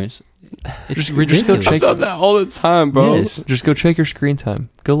back into it. It's Just go ridiculous. check- I've done that all the time, bro. Yes. Just go check your screen time.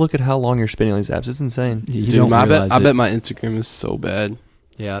 Go look at how long you're spending on these apps. It's insane. You Dude, don't I realize bet it. my Instagram is so bad.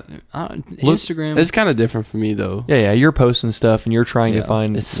 Yeah, Look, Instagram. It's kind of different for me though. Yeah, you're posting stuff and you're trying to Yeah.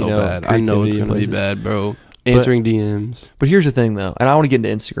 find. It's so bad. I know it's creativity in gonna be places. bad, bro. Answering DMs. But here's the thing, though, and I want to get into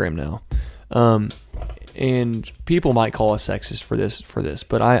Instagram now. and people might call us sexist for this,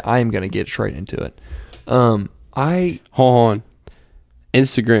 but I am gonna get straight into it. Hold on.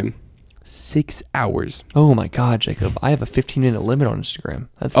 Instagram, 6 hours. Oh my God, Jacob! I have a 15-minute limit on Instagram.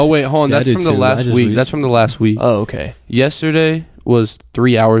 Wait, hold on. Yeah, That's from the last week. That's from the last week. Oh, okay. Yesterday was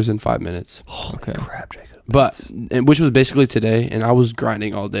 3 hours and 5 minutes. Holy crap, Jacob! Which was basically today, and I was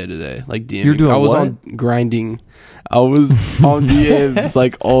grinding all day today. Like DMing. You're doing I was what? on grinding. I was on DMs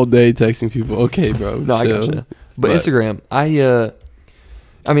like all day texting people. Okay, bro. No, I chill. gotcha. But Instagram, I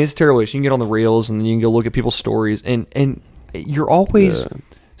mean, it's terrible. You can get on the reels and then you can go look at people's stories, and you're always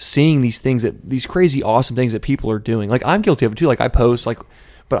seeing these things these crazy, awesome things that people are doing. Like I'm guilty of it too. Like I post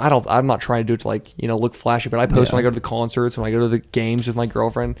but I'm not trying to do it to look flashy, but I post when I go to the concerts, when I go to the games with my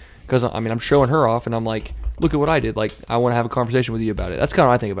girlfriend, because I mean, I'm showing her off and I'm like, look at what I did. Like, I want to have a conversation with you about it. That's kind of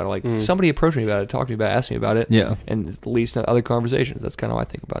what I think about it. Like, somebody approached me about it, talked to me about it, asked me about it. Yeah. And it's the least of other conversations. That's kind of how I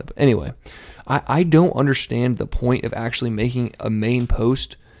think about it. But anyway, I don't understand the point of actually making a main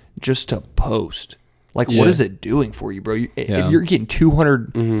post just to post. Like, what is it doing for you, bro? If you're getting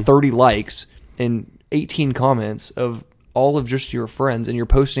 230 likes and 18 comments of all of just your friends, and you're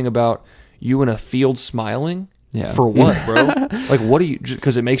posting about you in a field smiling, for what, bro? Like, what do you?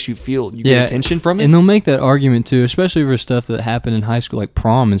 Because it makes you feel you get attention from it. And they'll make that argument too, especially for stuff that happened in high school, like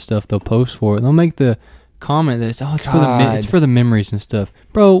prom and stuff. They'll post for it. They'll make the comment that it's for the memories and stuff,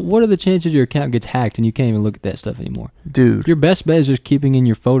 bro. What are the chances your account gets hacked and you can't even look at that stuff anymore, dude? Your best bet is just keeping in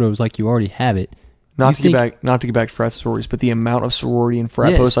your photos like you already have it. Not to get back to frat stories, but the amount of sorority and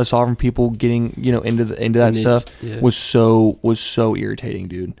frat posts I saw from people getting into that stuff was so irritating,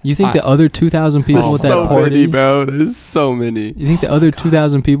 dude. You think the other 2,000 people at that party, many, bro? There's so many. You think the other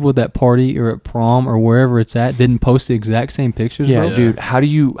 2,000 people at that party or at prom or wherever it's at didn't post the exact same pictures? Yeah, bro? dude. How do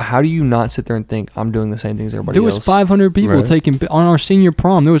you not sit there and think I'm doing the same things everybody else? There was 500 people taking on our senior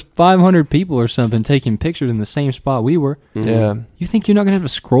prom. There was 500 people or something taking pictures in the same spot we were. Mm-hmm. Yeah. You think you're not gonna have to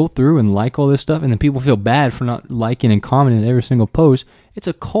scroll through and like all this stuff, and then people feel bad for not liking and commenting every single post? It's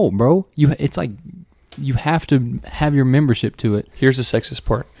a cult, bro. It's like you have to have your membership to it. Here's the sexist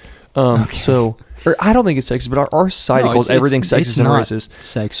part. So, or I don't think it's sexist, but our society calls everything sexist and racist.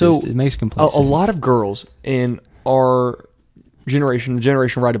 Sexist. So it makes complete sense. A lot of girls in our generation, the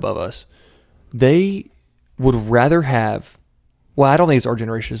generation right above us, they would rather have. Well, I don't think it's our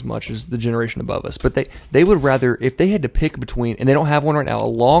generation as much as the generation above us, but they would rather, if they had to pick between, and they don't have one right now, a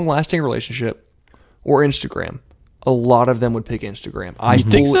long-lasting relationship or Instagram, a lot of them would pick Instagram. You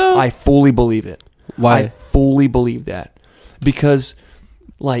think so? I fully believe it. Why? I fully believe that. Because,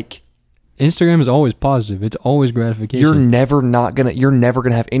 like, Instagram is always positive. It's always gratification. you're never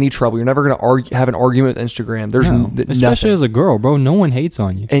gonna have any trouble. You're never gonna have an argument with Instagram. There's especially nothing. as a girl, bro. No one hates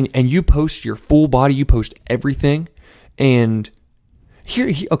on you. And you post your full body, you post everything, and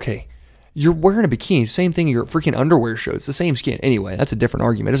okay, you're wearing a bikini, same thing your freaking underwear shows. It's the same skin. Anyway, that's a different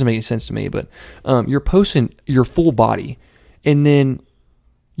argument. It doesn't make any sense to me, but you're posting your full body, and then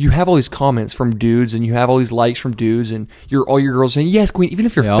you have all these comments from dudes, and you have all these likes from dudes, and all your girls saying, yes, queen, even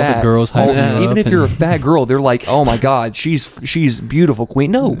if you're fat. All the girls even if you're a fat girl, they're like, oh my God, she's beautiful,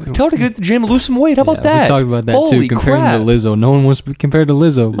 queen. No, tell her to get to the gym and lose some weight. How about that? We talked about that Holy too, comparing crap. to Lizzo. No one wants to be compared to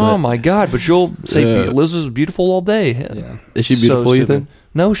Lizzo. Oh my God, but you'll say Lizzo's beautiful all day. Yeah. Is she beautiful, you think?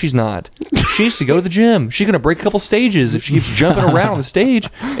 No, she's not. She needs to go to the gym. She's going to break a couple stages if she keeps jumping around on the stage.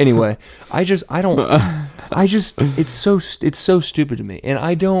 Anyway, it's so stupid to me. And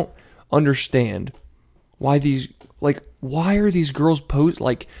I don't understand why why are these girls post,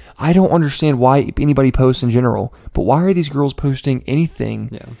 like, I don't understand why anybody posts in general, but why are these girls posting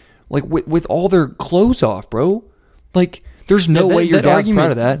anything, like, with all their clothes off, bro? Like, there's no way your dad's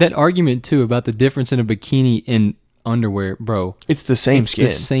proud of that. That argument, too, about the difference in a bikini and underwear, bro. It's the same skin.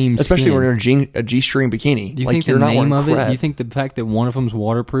 The same especially skin. when you're in a G-string bikini. Do you like, think you're the not name of crap. it, you think the fact that one of them's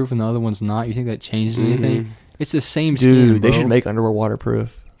waterproof and the other one's not, you think that changes anything? It's the same skin, Dude, bro. they should make underwear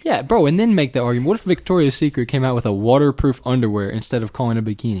waterproof. Yeah, bro, and then make the argument. What if Victoria's Secret came out with a waterproof underwear instead of calling it a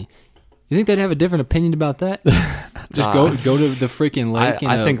bikini? You think they'd have a different opinion about that? Just go to the freaking lake.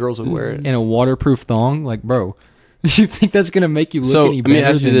 I think girls would wear it in a waterproof thong, like, bro. You think that's gonna make you look any better? Let me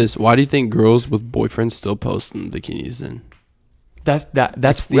ask you this: why do you think girls with boyfriends still post in bikinis? Then that's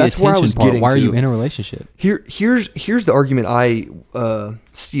where I was part. getting. Why are to. you in a relationship? Here's the argument I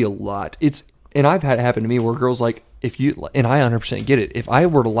see a lot. And I've had it happen to me where girls like, and I 100% get it. If I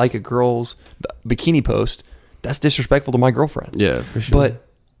were to like a girl's bikini post, that's disrespectful to my girlfriend. Yeah, for sure. But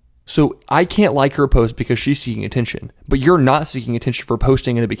so I can't like her post because she's seeking attention, but you're not seeking attention for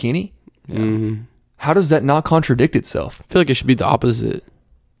posting in a bikini. Yeah. Mm-hmm. How does that not contradict itself? I feel like it should be the opposite.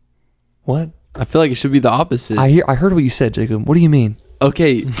 What? I feel like it should be the opposite. I heard what you said, Jacob. What do you mean?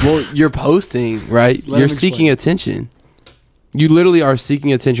 Okay, well, you're posting, right? Let You're him seeking explain. attention. You literally are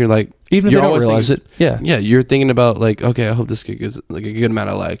seeking attention. Like, Even if you're they don't always realize thinking- it. Yeah. Yeah, you're thinking about like, okay, I hope this gets like a good amount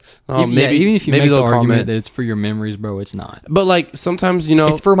of likes. Oh, Even if you make the they'll argument comment. that it's for your memories, bro, it's not. But like sometimes, you know,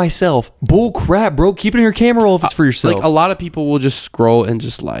 It's for myself. Bull crap, bro. Keep it in your camera roll if it's for yourself. like a lot of people will just scroll and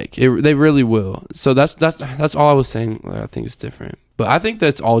just like it, they really will. So that's all I was saying. Like, I think it's different, but I think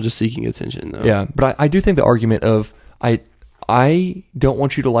that's all just seeking attention, though. Yeah, but I do think the argument of I don't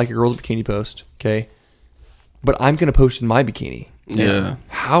want you to like a girl's bikini post, okay? But I'm going to post in my bikini. Yeah.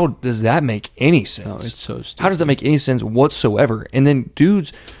 How does that make any sense? No, it's so stupid. How does that make any sense whatsoever? And then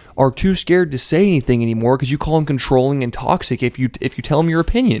dudes are too scared to say anything anymore because you call them controlling and toxic if you tell them your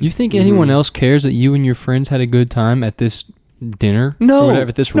opinion. You think anyone else cares that you and your friends had a good time at this dinner? No, or whatever,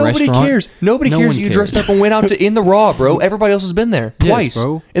 at this nobody restaurant? cares. Nobody No cares one that you cares. dressed up and went out to in the raw, bro. Everybody else has been there Yes, twice,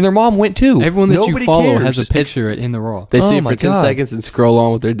 bro. and their mom went too. Everyone that Nobody you follow cares. has a picture in the raw. They Oh see it my for 10 God. seconds and scroll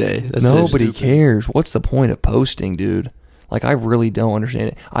on with their day. That's so Nobody stupid. cares. What's the point of posting, dude? Like, I really don't understand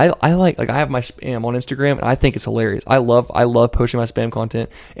it. I like I have my spam on Instagram, and I think it's hilarious. I love posting my spam content,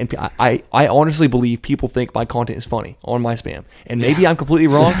 and I honestly believe people think my content is funny on my spam, and maybe I'm completely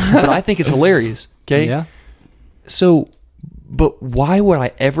wrong, but I think it's hilarious. Okay, Yeah. So, but why would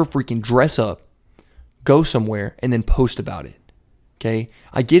I ever freaking dress up, go somewhere, and then post about it? Okay,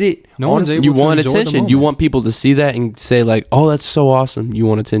 I get it. No one's Honestly, able You to want enjoy the attention. You moment. want people to see that and say like, "Oh, that's so awesome." You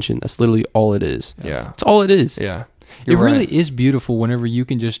want attention. That's literally all it is. yeah, That's all it is. yeah. It You're really right. is beautiful whenever you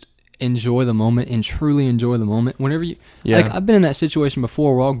can just enjoy the moment and truly enjoy the moment. Whenever you, Yeah. like, I've been in that situation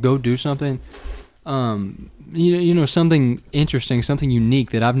before where I'll go do something, you know, something interesting, something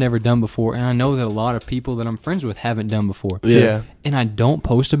unique that I've never done before, and I know that a lot of people that I'm friends with haven't done before. Yeah. And I don't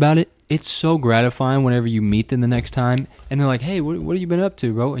post about it. It's so gratifying whenever you meet them the next time and they're like, "Hey, what have you been up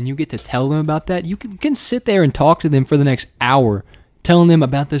to, bro?" And you get to tell them about that. You can sit there and talk to them for the next hour, telling them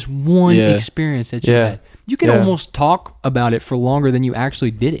about this one Yeah. experience that you Yeah. had. You can Yeah. almost talk about it for longer than you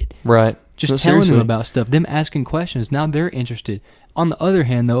actually did it. Right. Just No, telling them seriously. about stuff, them asking questions. Now they're interested. On the other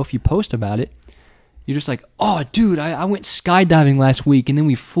hand, though, if you post about it, you're just like, "Oh, dude, I went skydiving last week, and then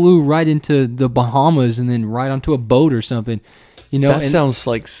we flew right into the Bahamas, and then right onto a boat or something." You know, That and sounds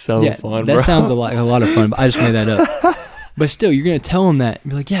like so yeah, fun, that bro. sounds a lot of fun. But I just made that up. But still, you're gonna tell them that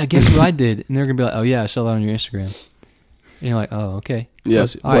and be like, "Yeah, guess what I did?" And they're gonna be like, "Oh yeah, I saw that on your Instagram." And you're like, "Oh, okay,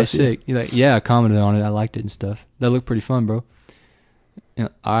 Yes. all right, bless you. sick." You're like, "Yeah, I commented on it. I liked it and stuff. That looked pretty fun, bro." You know,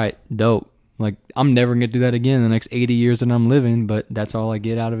 all right, dope. Like, I'm never gonna do that again in the next 80 years that I'm living, but that's all I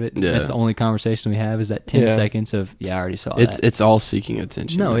get out of it. Yeah. That's the only conversation we have is that 10 Yeah. seconds of, "Yeah, I already saw It's that." it's all seeking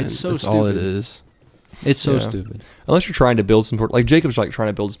attention. No, man. it's so That's all it stupid. is. It's so Yeah. stupid. Unless you're trying to build some, like Jacob's like trying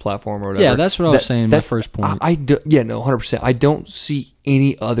to build his platform or whatever. Yeah, that's what I was saying. My first point. Yeah, no, 100%. I don't see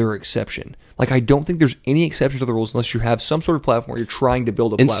any other exception. Like, I don't think there's any exception to the rules unless you have some sort of platform where you're trying to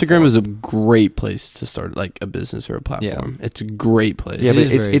build a Instagram platform. is a great place to start like a business or a platform. It's a great place. Yeah, It but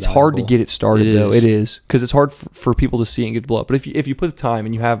is very it's hard to valuable. get it started, It though. is. It is. Because it's hard for people to see and get to blow up. But if you put the time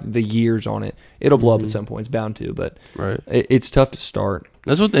and you have the years on it, it'll blow up at some point. It's bound to. But Right. it's tough to start.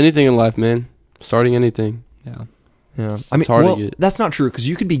 That's with anything in life, man. Starting anything. Yeah. Yeah. It's I mean, hard to well, get. that's not true because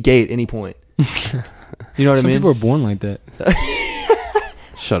you could be gay at any point. You know what Some I mean? people are born like that.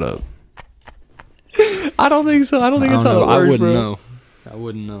 Shut up. I don't think so. I don't think I it's don't how know. it I works, wouldn't bro. know. I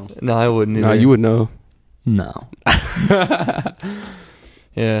wouldn't know. No, I wouldn't either. No, you would know. No.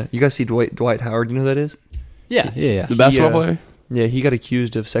 Yeah. You guys see Dwight Howard? You know who that is? Yeah. Yeah. The basketball uh, player? Yeah, he got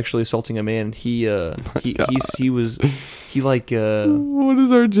accused of sexually assaulting a man. He God. like What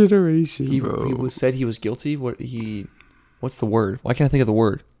is our generation, he bro? was said he was guilty. What's the word? Why can't I think of the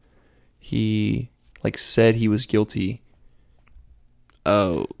word? He like said he was guilty.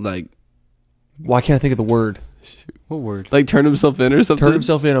 Oh, like Why can't I think of the word? What word? turned himself in or something? Turned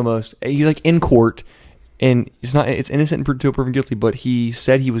himself in almost. He's like in court, and it's innocent until proven guilty. But he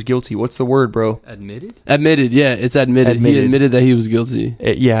said he was guilty. What's the word, bro? Admitted? Admitted, yeah, it's admitted. He Admitted. admitted that he was guilty.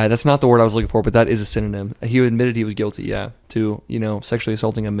 Yeah, that's not the word I was looking for, but that is a synonym. He admitted he was guilty. Yeah, to sexually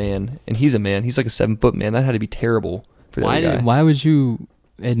assaulting a man, and he's a man. He's like a 7-foot man. That had to be terrible for that guy. Why would you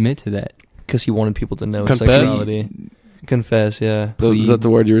admit to that? Because he wanted people to know his Confess? sexuality. Confess, yeah. Is that the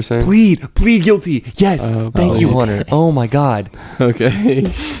word you were saying? Plead guilty. Yes. Thank you, plead. Hunter. Oh my God.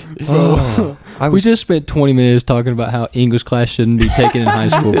 Okay. Oh, We just spent 20 minutes talking about how English class shouldn't be taken in high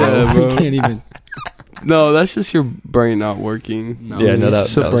school, bro. Yeah, bro. We can't even. No, that's just your brain not working. No, Yeah, no,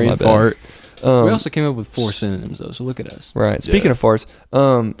 It's just a that was brain my bad. fart. we also came up with 4 synonyms, though, so look at us. right. Speaking Yeah. of farts,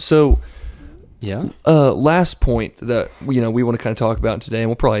 Yeah? last point that we want to kind of talk about today, and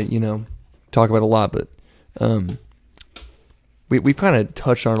we'll probably talk about a lot, but we've kind of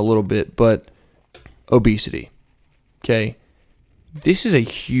touched on it a little bit, but obesity. Okay, this is a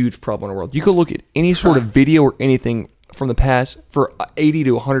huge problem in the world. You could look at any sort of video or anything from the past for 80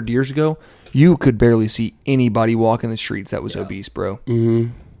 to 100 years ago. You could barely see anybody walking the streets that was obese, bro.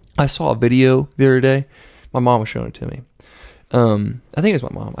 Mm-hmm. I saw a video the other day. My mom was showing it to me. I think it's my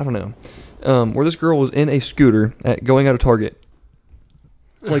mom. I don't know. Where this girl was in a scooter going out of Target.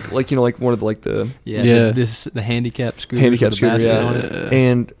 Like one of the the handicap scooter with the basket on it.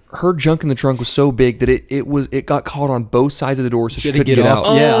 And her junk in the trunk was so big that it got caught on both sides of the door, so she couldn't get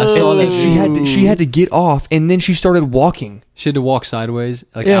out. Yeah, I saw that. And she had to get off, and then she started walking. She had to walk sideways,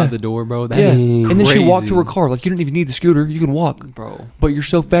 out of the door, bro. That is and then she walked to her crazy. car. Like, you don't even need the scooter; you can walk, bro. But you're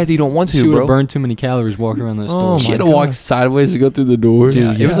so fat that you don't want to, She would bro. have burned too many calories walking around those Oh, stores. She had to my walk God. sideways to go through the door.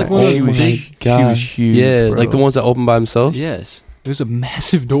 Dude, it was like one of those big. She was huge. Yeah, bro. like the ones that open by themselves. Yes, it was a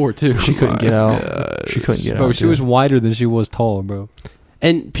massive door too. She couldn't get out. gosh. She couldn't get Bro, out. she was wider than she was tall, bro.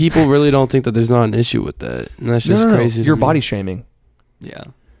 And people really don't think that there's not an issue with that. And that's just no. crazy. to You're me. body shaming. Yeah.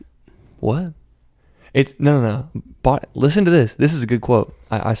 What? It's no. Listen to this. This is a good quote.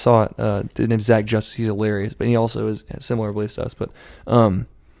 I saw it. His name's Zach Justice. He's hilarious, but he also is similar beliefs to us. But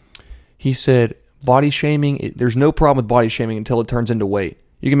he said, body shaming. There's no problem with body shaming until it turns into weight.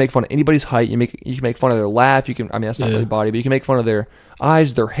 You can make fun of anybody's height. You can make fun of their laugh. You can. I mean, that's not really body, but you can make fun of their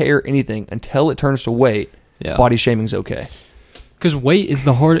eyes, their hair, anything until it turns to weight. Yeah. Body shaming's okay. Because weight is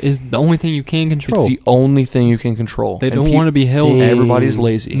the only thing you can control. It's the only thing you can control. They And don't want to be held. Dang. Everybody's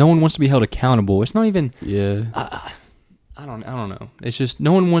lazy. No one wants to be held accountable. It's not even. Yeah. I don't know. It's just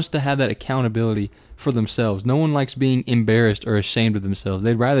no one wants to have that accountability for themselves. No one likes being embarrassed or ashamed of themselves.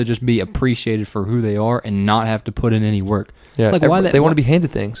 They'd rather just be appreciated for who they are and not have to put in any work. Yeah, Like, they want to be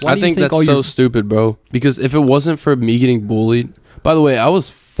handed things. Why I do you think think all that's so your- stupid, bro. Because if it wasn't for me getting bullied, by the way, I was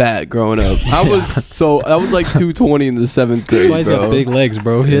fat growing up. I was like 220 in the 7th grade, That's why he's bro. got big legs,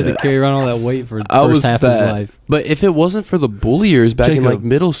 bro. He had to Yeah. carry around all that weight for the I was first half of his fat. life. But if it wasn't for the bulliers back in Jacob. like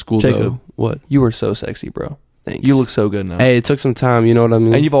middle school, Jacob. though, what? You are so sexy, bro. Thanks. You look so good now. Hey, it took some time. You know what I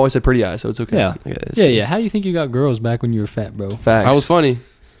mean? And you've always had pretty eyes, so it's okay. Yeah. Okay, Yeah. How do you think you got girls back when you were fat, bro? Facts. I was funny.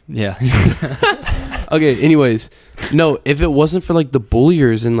 Yeah. Okay, anyways, no, if it wasn't for like the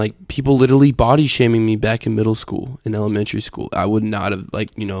bulliers and like people literally body shaming me back in middle school and elementary school, I would not have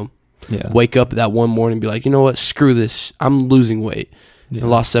Yeah. wake up that one morning and be like, you know what, screw this, I'm losing weight. Yeah. I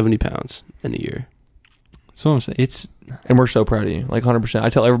lost 70 pounds in a year. That's what I'm saying. It's And we're so proud of you. Like 100%. I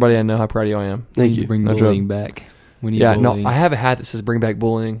tell everybody I know how proud of you I am. Thank we need you. to bring No bullying joke. back. We need Yeah, bullying. no, I have a hat that says bring back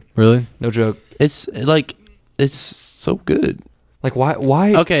bullying. Really? No joke. It's like, it's so good. Like,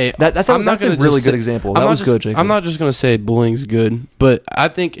 why? Okay, That's I'm not a gonna really just good say- example. I'm That not was just- good, Jacob. I'm not just gonna say bullying's good, but I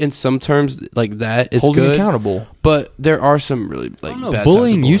think in some terms like that it's Holding good. accountable. But there are some really I like don't know. bad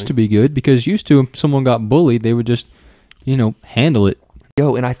Bullying types of used to be good because used to if someone got bullied, they would just, handle it.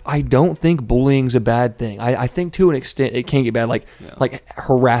 Yo, and I don't think bullying's a bad thing. I think to an extent it can get bad, like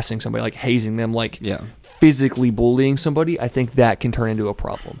harassing somebody, like hazing them, like Yeah. physically bullying somebody. I think that can turn into a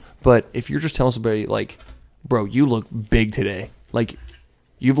problem. But if you're just telling somebody like, bro, you look big today, like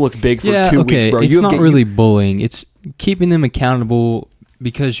you've looked big for 2 weeks, bro. It's not really bullying. It's keeping them accountable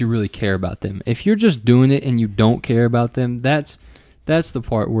because you really care about them. If you're just doing it and you don't care about them, that's the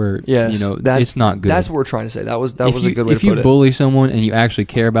part where it's not good. That's what we're trying to say. That was a good way to put If you it. bully someone and you actually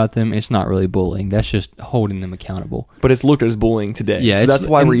care about them, it's not really bullying. That's just holding them accountable. But it's looked at as bullying today. Yeah, so that's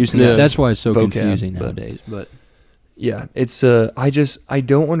why we're using that. That's why it's so vocab, confusing but- nowadays. But Yeah, it's I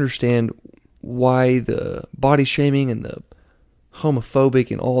don't understand why the body shaming and the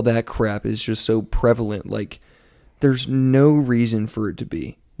homophobic and all that crap is just so prevalent. Like, there's no reason for it to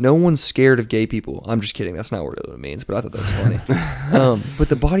be. No one's scared of gay people. I'm just kidding. That's not what it means, but I thought that was funny. But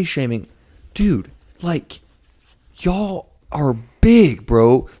the body shaming, dude, like, y'all are big,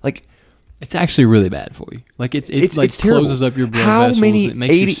 bro. Like, it's actually really bad for you. Like it's terrible. closes up your blood How vessels. many It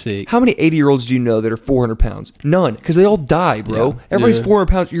makes you sick. How many 80-year-olds do you know that are 400 pounds? None, because they all die, bro. Yeah. Everybody's Yeah. 400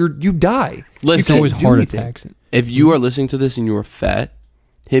 pounds. You die. Listen, It's always can't do heart anything. attacks. If you are listening to this and you are fat,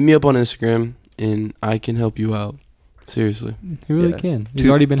 hit me up on Instagram and I can help you out. Seriously. He really Yeah. can. He's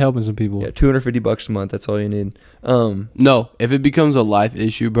already been helping some people. Yeah, $250 a month. That's all you need. No, if it becomes a life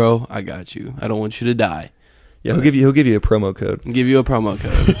issue, bro, I got you. I don't want you to die. Yeah, he'll give you a promo code. I'll give you a promo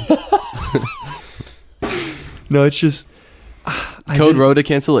code. No, it's just Code road to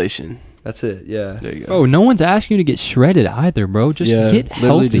cancellation. That's it. Yeah. There you go. Bro, no one's asking you to get shredded either, bro. Just Yeah, get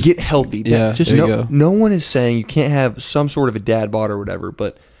literally healthy. Get healthy. Yeah, just there you no, go. no one is saying you can't have some sort of a dad bod or whatever,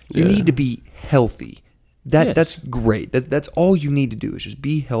 but you Yeah. need to be healthy. Yes. That's great. That's all you need to do is just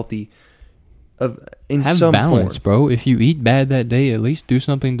be healthy. In Have some balance, form. bro. If you eat bad that day, at least do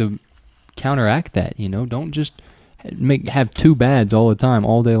something to counteract that. Don't just have two bads all the time,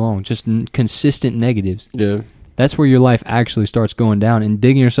 all day long. Just consistent negatives. Yeah. that's where your life actually starts going down and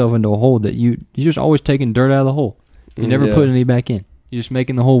digging yourself into a hole that you're just always taking dirt out of the hole. You never put any back in. You're just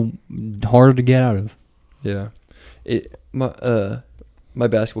making the hole harder to get out of. Yeah. My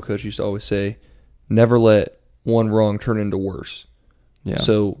basketball coach used to always say, never let one wrong turn into worse. Yeah.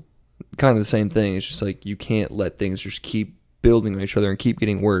 So kind of the same thing. It's just like you can't let things just keep building on each other and keep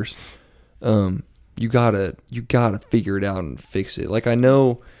getting worse. You gotta figure it out and fix it. Like, I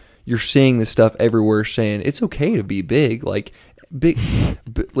know you're seeing this stuff everywhere saying it's okay to be big. Like,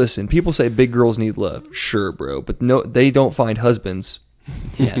 listen, people say big girls need love. Sure, bro, but no, they don't find husbands.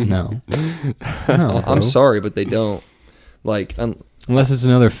 Yeah, no. No, I'm sorry, but they don't. Like, unless it's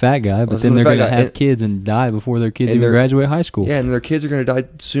another fat guy, but then they're going to have kids and die before their kids even graduate high school. Yeah, and their kids are going to die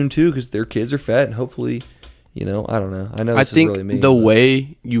soon too because their kids are fat, and hopefully, I don't know. I know this is really mean. I think the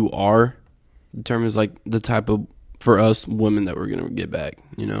way you are determines like the type of, for us women, that we're going to get back,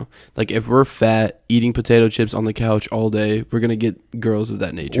 Like, if we're fat, eating potato chips on the couch all day, we're going to get girls of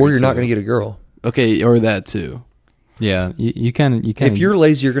that nature. Or you're not going to get a girl. Okay, or that too. Yeah, you kind of. If you're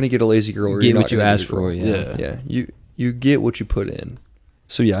lazy, you're going to get a lazy girl. Or get you're what you ask for. Yeah. You get what you put in.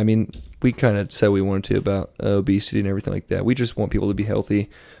 So yeah, I mean, we kind of said we wanted to about obesity and everything like that. We just want people to be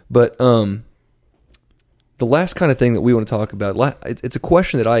healthy. But the last kind of thing that we want to talk about, it's a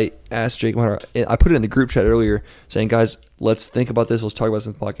question that I asked Jake. I put it in the group chat earlier, saying, guys, let's think about this. Let's talk about this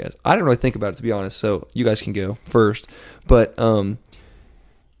in the podcast. I don't really think about it, to be honest. So you guys can go first. But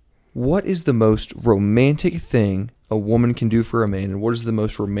what is the most romantic thing a woman can do for a man, and what is the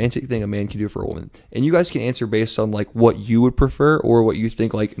most romantic thing a man can do for a woman? And you guys can answer based on like what you would prefer or what you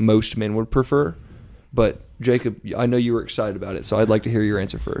think like most men would prefer. But Jacob, I know you were excited about it, so I'd like to hear your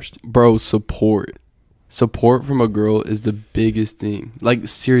answer first. Bro, support from a girl is the biggest thing. Like,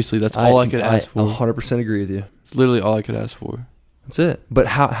 seriously, that's all I could ask for. 100% agree with you. It's literally all I could ask for. That's it. But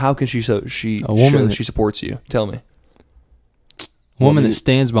how can she show she supports you? Tell me. A woman that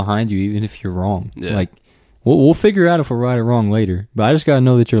stands behind you even if you're wrong. Yeah. Like, we'll figure out if we're right or wrong later. But I just got to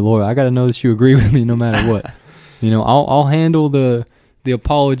know that you're loyal. I got to know that you agree with me no matter what. I'll handle the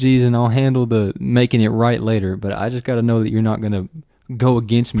apologies and I'll handle the making it right later. But I just got to know that you're not going to go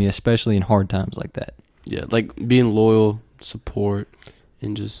against me, especially in hard times like that. Yeah, like being loyal, support,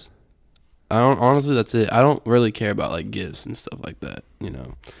 and just... honestly, that's it. I don't really care about like gifts and stuff like that,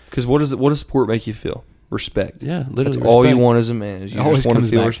 Because what does support make you feel? Respect. Yeah, literally. That's respect. all you want as a man. Is you just want to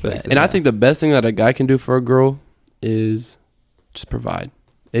feel respected. And I think the best thing that a guy can do for a girl is just provide.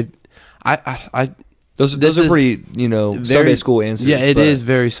 Those are pretty, Sunday school answers. Yeah, it is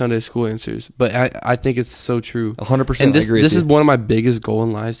very Sunday school answers. But I think it's so true. 100%. And this I agree with is you. one of my biggest goals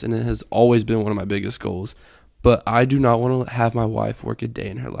in life, and it has always been one of my biggest goals. But I do not want to have my wife work a day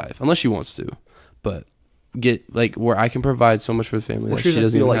in her life, unless she wants to. But get like where I can provide so much for the family that she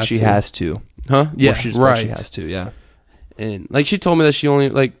doesn't feel like she has to. Huh? Yeah, right. She has to. Yeah. And like she told me that she only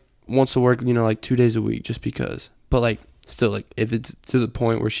like wants to work, like 2 days a week just because. But like still, like if it's to the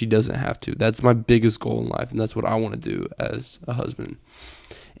point where she doesn't have to, that's my biggest goal in life, and that's what I want to do as a husband.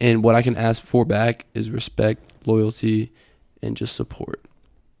 And what I can ask for back is respect, loyalty, and just support.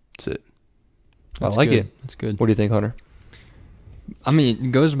 That's it. I like it. That's good. What do you think, Hunter? I mean,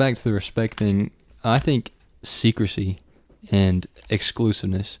 it goes back to the respect thing. I think secrecy and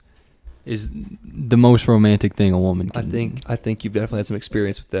exclusiveness is the most romantic thing a woman can. I think you've definitely had some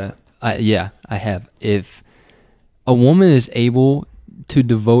experience with that. I have. If a woman is able to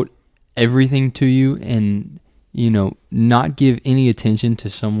devote everything to you and, not give any attention to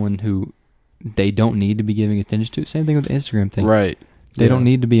someone who they don't need to be giving attention to. Same thing with the Instagram thing. Right. They don't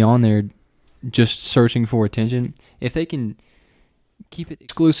need to be on there just searching for attention. If they can keep it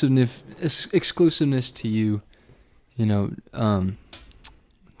exclusiveness to you,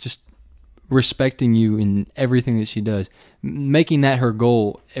 just respecting you in everything that she does, making that her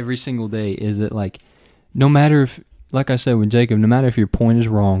goal every single day is that, like, no matter if, like I said with Jacob, no matter if your point is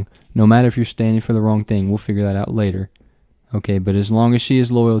wrong, no matter if you're standing for the wrong thing, we'll figure that out later. Okay, but as long as she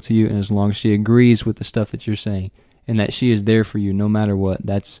is loyal to you and as long as she agrees with the stuff that you're saying and that she is there for you no matter what,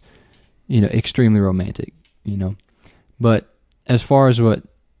 that's, extremely romantic, But as far as what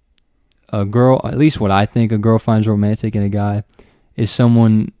a girl, at least what I think a girl finds romantic in a guy, is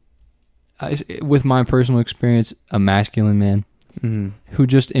someone, with my personal experience, a masculine man who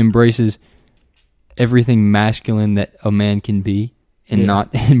just embraces everything masculine that a man can be and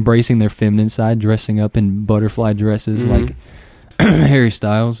not embracing their feminine side, dressing up in butterfly dresses like Harry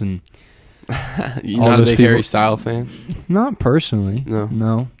Styles and You're not a big Harry Styles fan? Not personally.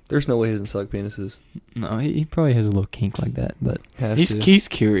 No. There's no way he doesn't suck penises. No, he probably has a little kink like that, but he's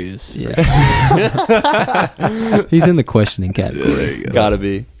curious. Yeah. He's in the questioning category. Gotta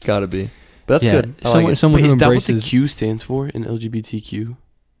be. But that's good. I like it. Someone Wait, who is that what the embraces. Q stands for in LGBTQ?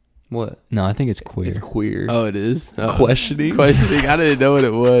 What? No, I think it's queer. It's queer. Oh, it is? Oh. Questioning? Questioning. I didn't know what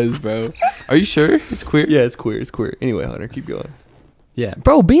it was, bro. Are you sure it's queer? Yeah, it's queer. It's queer. Anyway, Hunter, keep going. Yeah,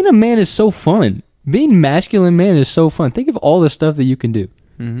 bro. Being a man is so fun. Being masculine man is so fun. Think of all the stuff that you can do.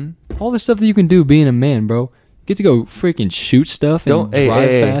 Mm-hmm. All the stuff that you can do being a man, bro. You get to go freaking shoot stuff and drive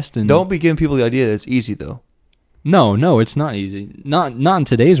fast. And don't be giving people the idea that it's easy, though. No, it's not easy. Not in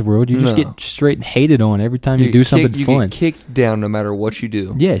today's world. You just No. get straight hated on every time you do something you fun. get kicked down no matter what you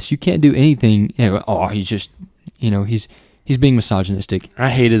do. Yes, you can't do anything. He's just, he's being misogynistic. I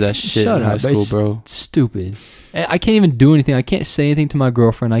hated that shit Shut in high up, school, it's bro. Stupid. I can't even do anything. I can't say anything to my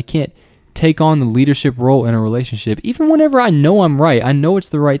girlfriend. I can't take on the leadership role in a relationship. Even whenever I know I'm right, I know it's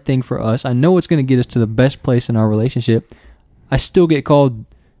the right thing for us, I know it's going to get us to the best place in our relationship, I still get called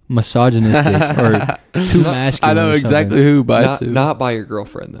misogynistic or too masculine. I know or exactly something. who by to. Not by your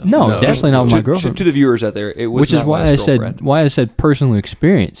girlfriend, though. No, No. definitely not with my To girlfriend. the viewers out there, it was Which is not why my I girlfriend. said personal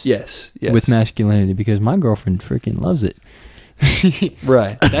experience Yes. with masculinity, because my girlfriend freaking loves it.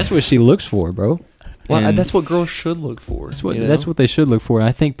 Right. That's what she looks for, bro. Well, And that's what girls should look for. that's what you know? that's what they should look for. And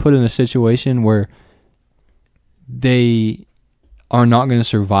I think put in a situation where they are not going to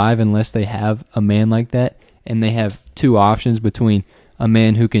survive unless they have a man like that, and they have two options between a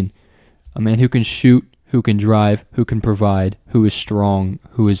man who can shoot, who can drive, who can provide, who is strong,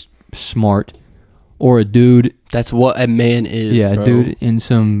 who is smart, or a dude. That's what a man is. Yeah, bro. a dude in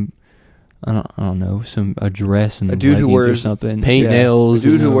some I don't know, a dress and A dude who leggings or wears something. paint Yeah. a nails.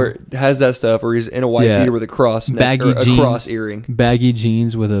 dude you who know. has that stuff, or he's in a white Yeah. beater with a cross Baggy or a jeans. cross earring. Baggy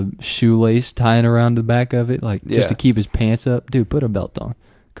jeans with a shoelace tying around the back of it, like Yeah. just to keep his pants up. Dude, put a belt on.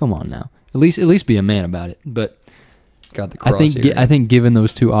 Come on now. At least be a man about it. But Got the I cross think earring. I think given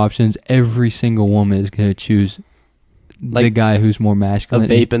those two options, every single woman is going to choose the Like guy who's more a masculine.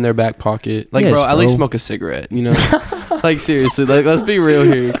 vape in their back pocket. Like, Yes, bro, at least bro. smoke a cigarette, you know? Like, seriously, like, let's be real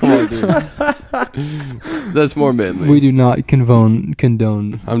here. Come on, dude. That's more manly. We do not condone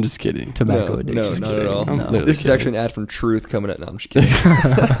I'm just kidding. tobacco No, addiction. not at all. I'm No. literally This is kidding. actually an ad from Truth coming up. No, I'm just kidding.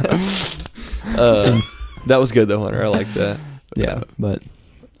 That was good, though, Hunter. I like that. Yeah, but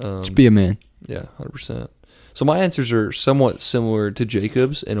Um, just be a man. Yeah, 100%. So my answers are somewhat similar to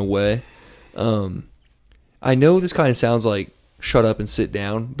Jacob's in a way. I know this kind of sounds like shut up and sit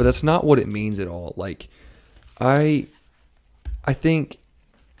down, but that's not what it means at all. Like, I think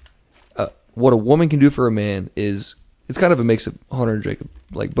what a woman can do for a man is, it's kind of a mix of Hunter and Jacob,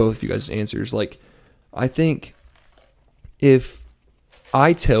 like both of you guys' answers. Like, I think if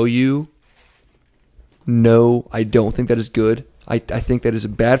I tell you, no, I don't think that is good. I think that is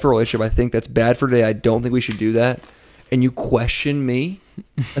bad for a relationship. I think that's bad for today. I don't think we should do that. And you question me,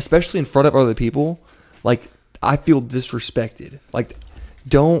 especially in front of other people, like, I feel disrespected. Like,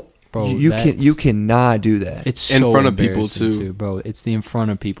 don't. Bro, you cannot do that. It's In so front of people, embarrassing, too. bro. It's the in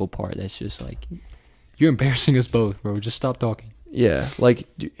front of people part that's just like, you're embarrassing us both, bro. Just stop talking. Yeah, like,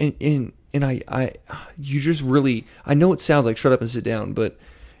 and I you just really, I know it sounds like shut up and sit down, but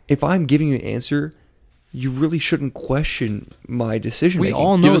if I'm giving you an answer, you really shouldn't question my decision We making.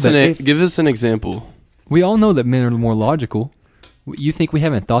 all know that. Give us an example. We all know that men are more logical. You think we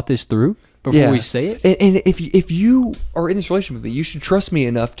haven't thought this through before we say it? And if you are in this relationship with me, you should trust me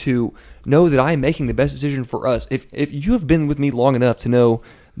enough to know that I am making the best decision for us. If you have been with me long enough to know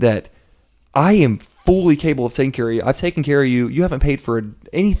that I am fully capable of taking care of you, I've taken care of you. You haven't paid for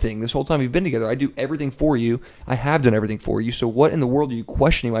anything this whole time we've been together. I do everything for you. I have done everything for you. So what in the world are you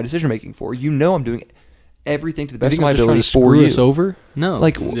questioning my decision making for? You know I'm doing everything to the best of my ability for you. Us over? No.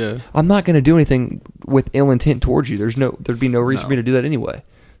 Like, Yeah. I'm not going to do anything with ill intent towards you. There'd be no reason for me to do that anyway.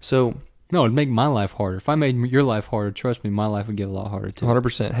 So no, it'd make my life harder. If I made your life harder, trust me, my life would get a lot harder too.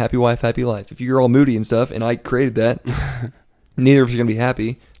 100%. Happy wife, happy life. If you're all moody and stuff, and I created that, neither of us are going to be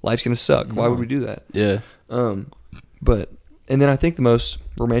happy. Life's going to suck. Why would we do that? Yeah. But, and then I think the most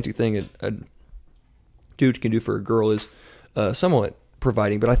romantic thing a dude can do for a girl is somewhat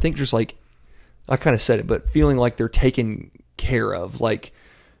providing. But I think just like, I kind of said it, but feeling like they're taken care of. Like,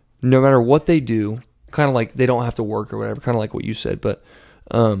 no matter what they do, kind of like they don't have to work or whatever, kind of like what you said. But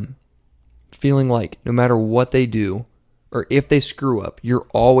feeling like no matter what they do, or if they screw up, you're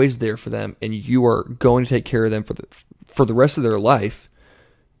always there for them, and you are going to take care of them for the rest of their life.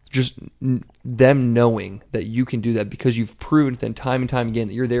 Just them knowing that you can do that because you've proven to them time and time again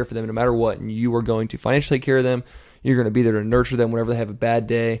that you're there for them no matter what, and you are going to financially take care of them. You're going to be there to nurture them whenever they have a bad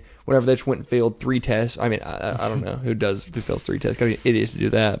day, whenever they just went and failed 3 tests. I mean, I don't know who fails 3 tests. Gotta be idiots to do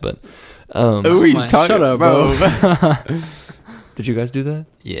that, but Who are you talking shut up, about? Did you guys do that?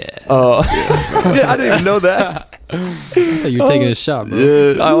 Yeah. Oh, I didn't even know that. I thought you were taking a shot, bro.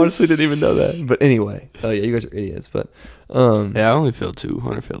 Yeah, I honestly didn't even know that. But anyway, yeah, you guys are idiots. But Yeah, I only failed 2.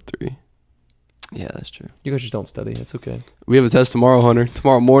 Hunter failed 3. Yeah, that's true. you guys just don't study. It's okay. We have a test tomorrow, Hunter.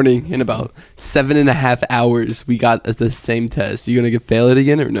 Tomorrow morning in about 7.5 hours. We got the same test. You gonna fail it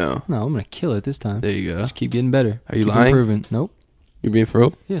again or no? No, I'm gonna kill it this time. There you go. Just keep getting better. Are you keep lying? Improving. Nope. You're being for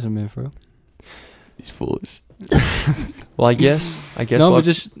real? Yes, I'm being for real. He's foolish. Well, I guess. No, we'll but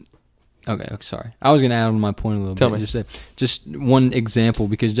just okay. Sorry, I was gonna add on my point a little Tell bit. me. Just one example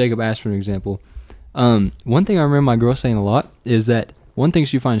because Jacob asked for an example. One thing I remember my girl saying a lot is that one thing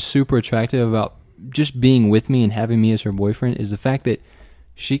she finds super attractive about just being with me and having me as her boyfriend is the fact that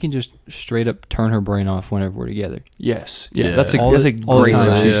she can just straight up turn her brain off whenever we're together. Yes. Yeah. Yeah. That's a All great the time.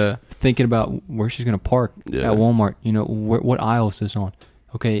 sign. She's Yeah. thinking about where she's gonna park Yeah. at Walmart. You know, what aisle is this on?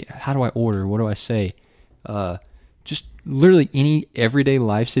 Okay, how do I order? What do I say? Just literally any everyday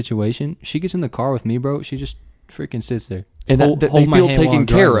life situation. She gets in the car with me, bro. She just freaking sits there. And Hold they my feel hand while taken I'm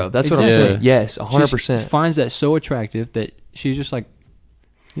care driving. of. That's what I'm Exactly. saying. Yes, She 100%. finds that so attractive that she's just like,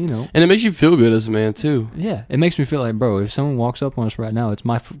 you know, And it makes you feel good as a man, too. yeah. It makes me feel like, bro, if someone walks up on us right now, it's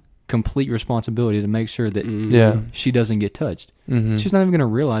my complete responsibility to make sure that Yeah. she doesn't get touched. Mm-hmm. She's not even gonna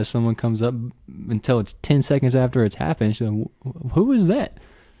realize someone comes up until it's 10 seconds after it's happened. She's like, who is that?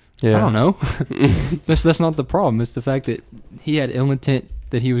 Yeah. I don't know. That's not the problem. It's the fact that he had ill intent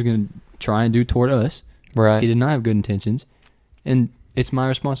that he was gonna try and do toward us. Right. He did not have good intentions, and it's my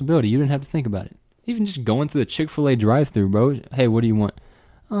responsibility. You didn't have to think about it. Even just going through the Chick-fil-A drive-thru, bro. Hey, what do you want?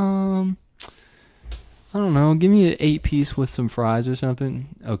 I don't know. Give me an 8-piece with some fries or something.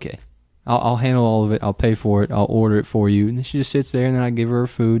 Okay. I'll handle all of it. I'll pay for it. I'll order it for you. And then she just sits there, and then I give her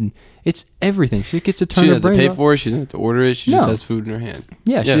food. And it's everything. She gets to turn She her doesn't have brain to pay off. for it. She doesn't have to order it. She just No. has food in her hand.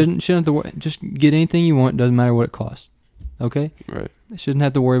 Yeah, Yeah. she doesn't have to worry. Just get anything you want. Doesn't matter what it costs. Okay? Right. She doesn't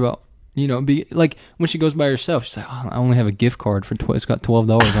have to worry about, be like when she goes by herself, she's like, oh, I only have a gift card for it's got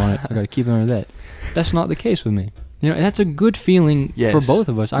 $12 on it. I got to keep it under that. That's not the case with me. And that's a good feeling for Yes. both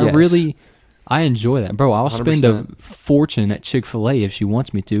of us. Yes. I enjoy that, bro. I'll spend a 100%. fortune at Chick-fil-A if she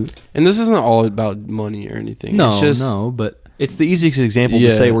wants me to. And this isn't all about money or anything. No, it's just, no, but It's the easiest example to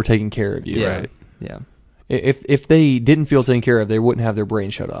Yeah. say we're taking care of you. yeah, Right. yeah, If they didn't feel taken care of, they wouldn't have their brain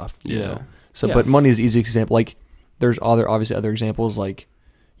shut off. you Yeah. know? So, Yeah. but money is the easiest example. Like, there's obviously other examples. Like,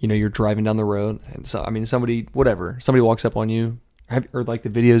 you're driving down the road, and so somebody walks up on you, or like the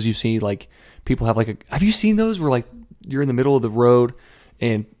videos you see, like people have have you seen those where like you're in the middle of the road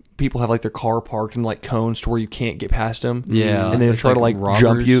and people have like their car parked in like cones to where you can't get past them. yeah. and they It's try to like jump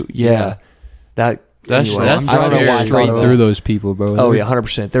robbers. you. Yeah, That's- anyway, that's I don't know scary. why I straight thought of through that. those people, bro. Oh yeah,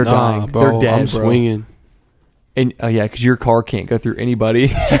 100%. They're dying. bro, They're dead, I'm bro. swinging. And yeah, because your car can't go through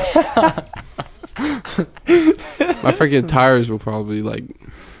anybody. My freaking tires will probably like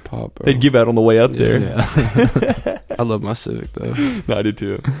pop. Bro. They'd give out on the way up there. Yeah. I love my Civic though. No, I did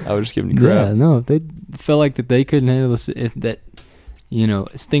too. I was just giving you crap. Yeah, no, if they felt like that they couldn't handle this,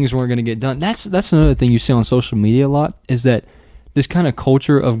 things weren't going to get done. That's another thing you see on social media a lot is that this kind of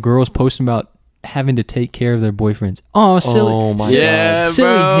culture of girls posting about having to take care of their boyfriends. Oh, silly, Oh my Yeah, god. silly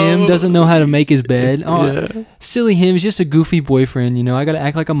bro. him doesn't know how to make his bed. Oh, Yeah. silly him is just a goofy boyfriend. I got to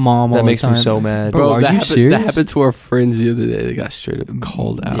act like a mom all That the makes time. me so mad. Bro, are that you happened, serious? That happened to our friends the other day. They got straight up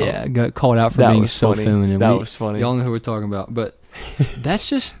called out. Yeah, got called out for That being was so funny. feminine. That was funny. Y'all know who we're talking about, but that's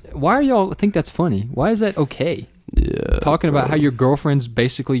just why are y'all think that's funny? Why is that okay? Yeah. Talking about bro. how your girlfriend's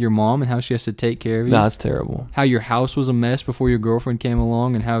basically your mom and how she has to take care of you. Nah, it's terrible. How your house was a mess before your girlfriend came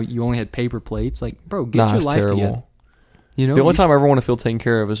along and how you only had paper plates. Like, bro, get Nah, your it's life together. terrible. You know, The only time I ever want to feel taken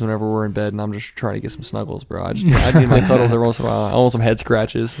care of is whenever we're in bed and I'm just trying to get some snuggles, bro. I need my cuddles every once in a while. I want some head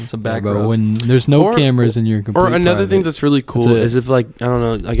scratches and some back bro, rubs. when there's no Or- cameras in your complete Or another thing private. that's really cool That's it. is if like I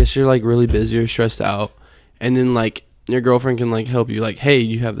don't know, I guess you're like really busy or stressed out, and then like your girlfriend can like help you, like, hey,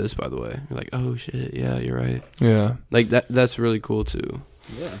 you have this by the way. You're like, oh shit, yeah, you're right. Yeah. Like that's really cool too.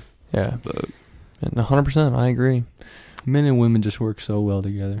 Yeah. But 100%. I agree. men and women just work so well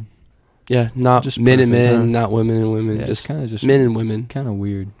together. yeah, not Just men and perfect, men, huh? not women and women, Yeah, just it's kind of just men and women. kind of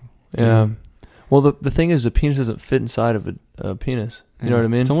weird. Yeah. Well, the thing is, the penis doesn't fit inside of a penis. You know what I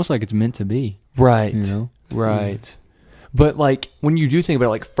mean? It's almost like it's meant to be. Right. You know, Right. But like when you do think about it,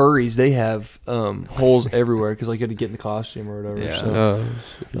 like furries, they have holes everywhere because like you had to get in the costume or whatever. Yeah. So,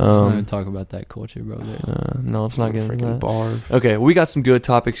 let's not um, even talk about that culture, bro. There. no, it's not getting freaking that. barf. Okay, we got some good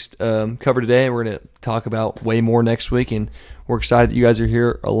topics covered today, and we're going to talk about way more next week. And we're excited that you guys are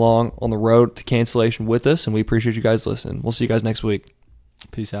here along on the road to cancellation with us, and we appreciate you guys listening. We'll see you guys next week.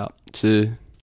 Peace out. To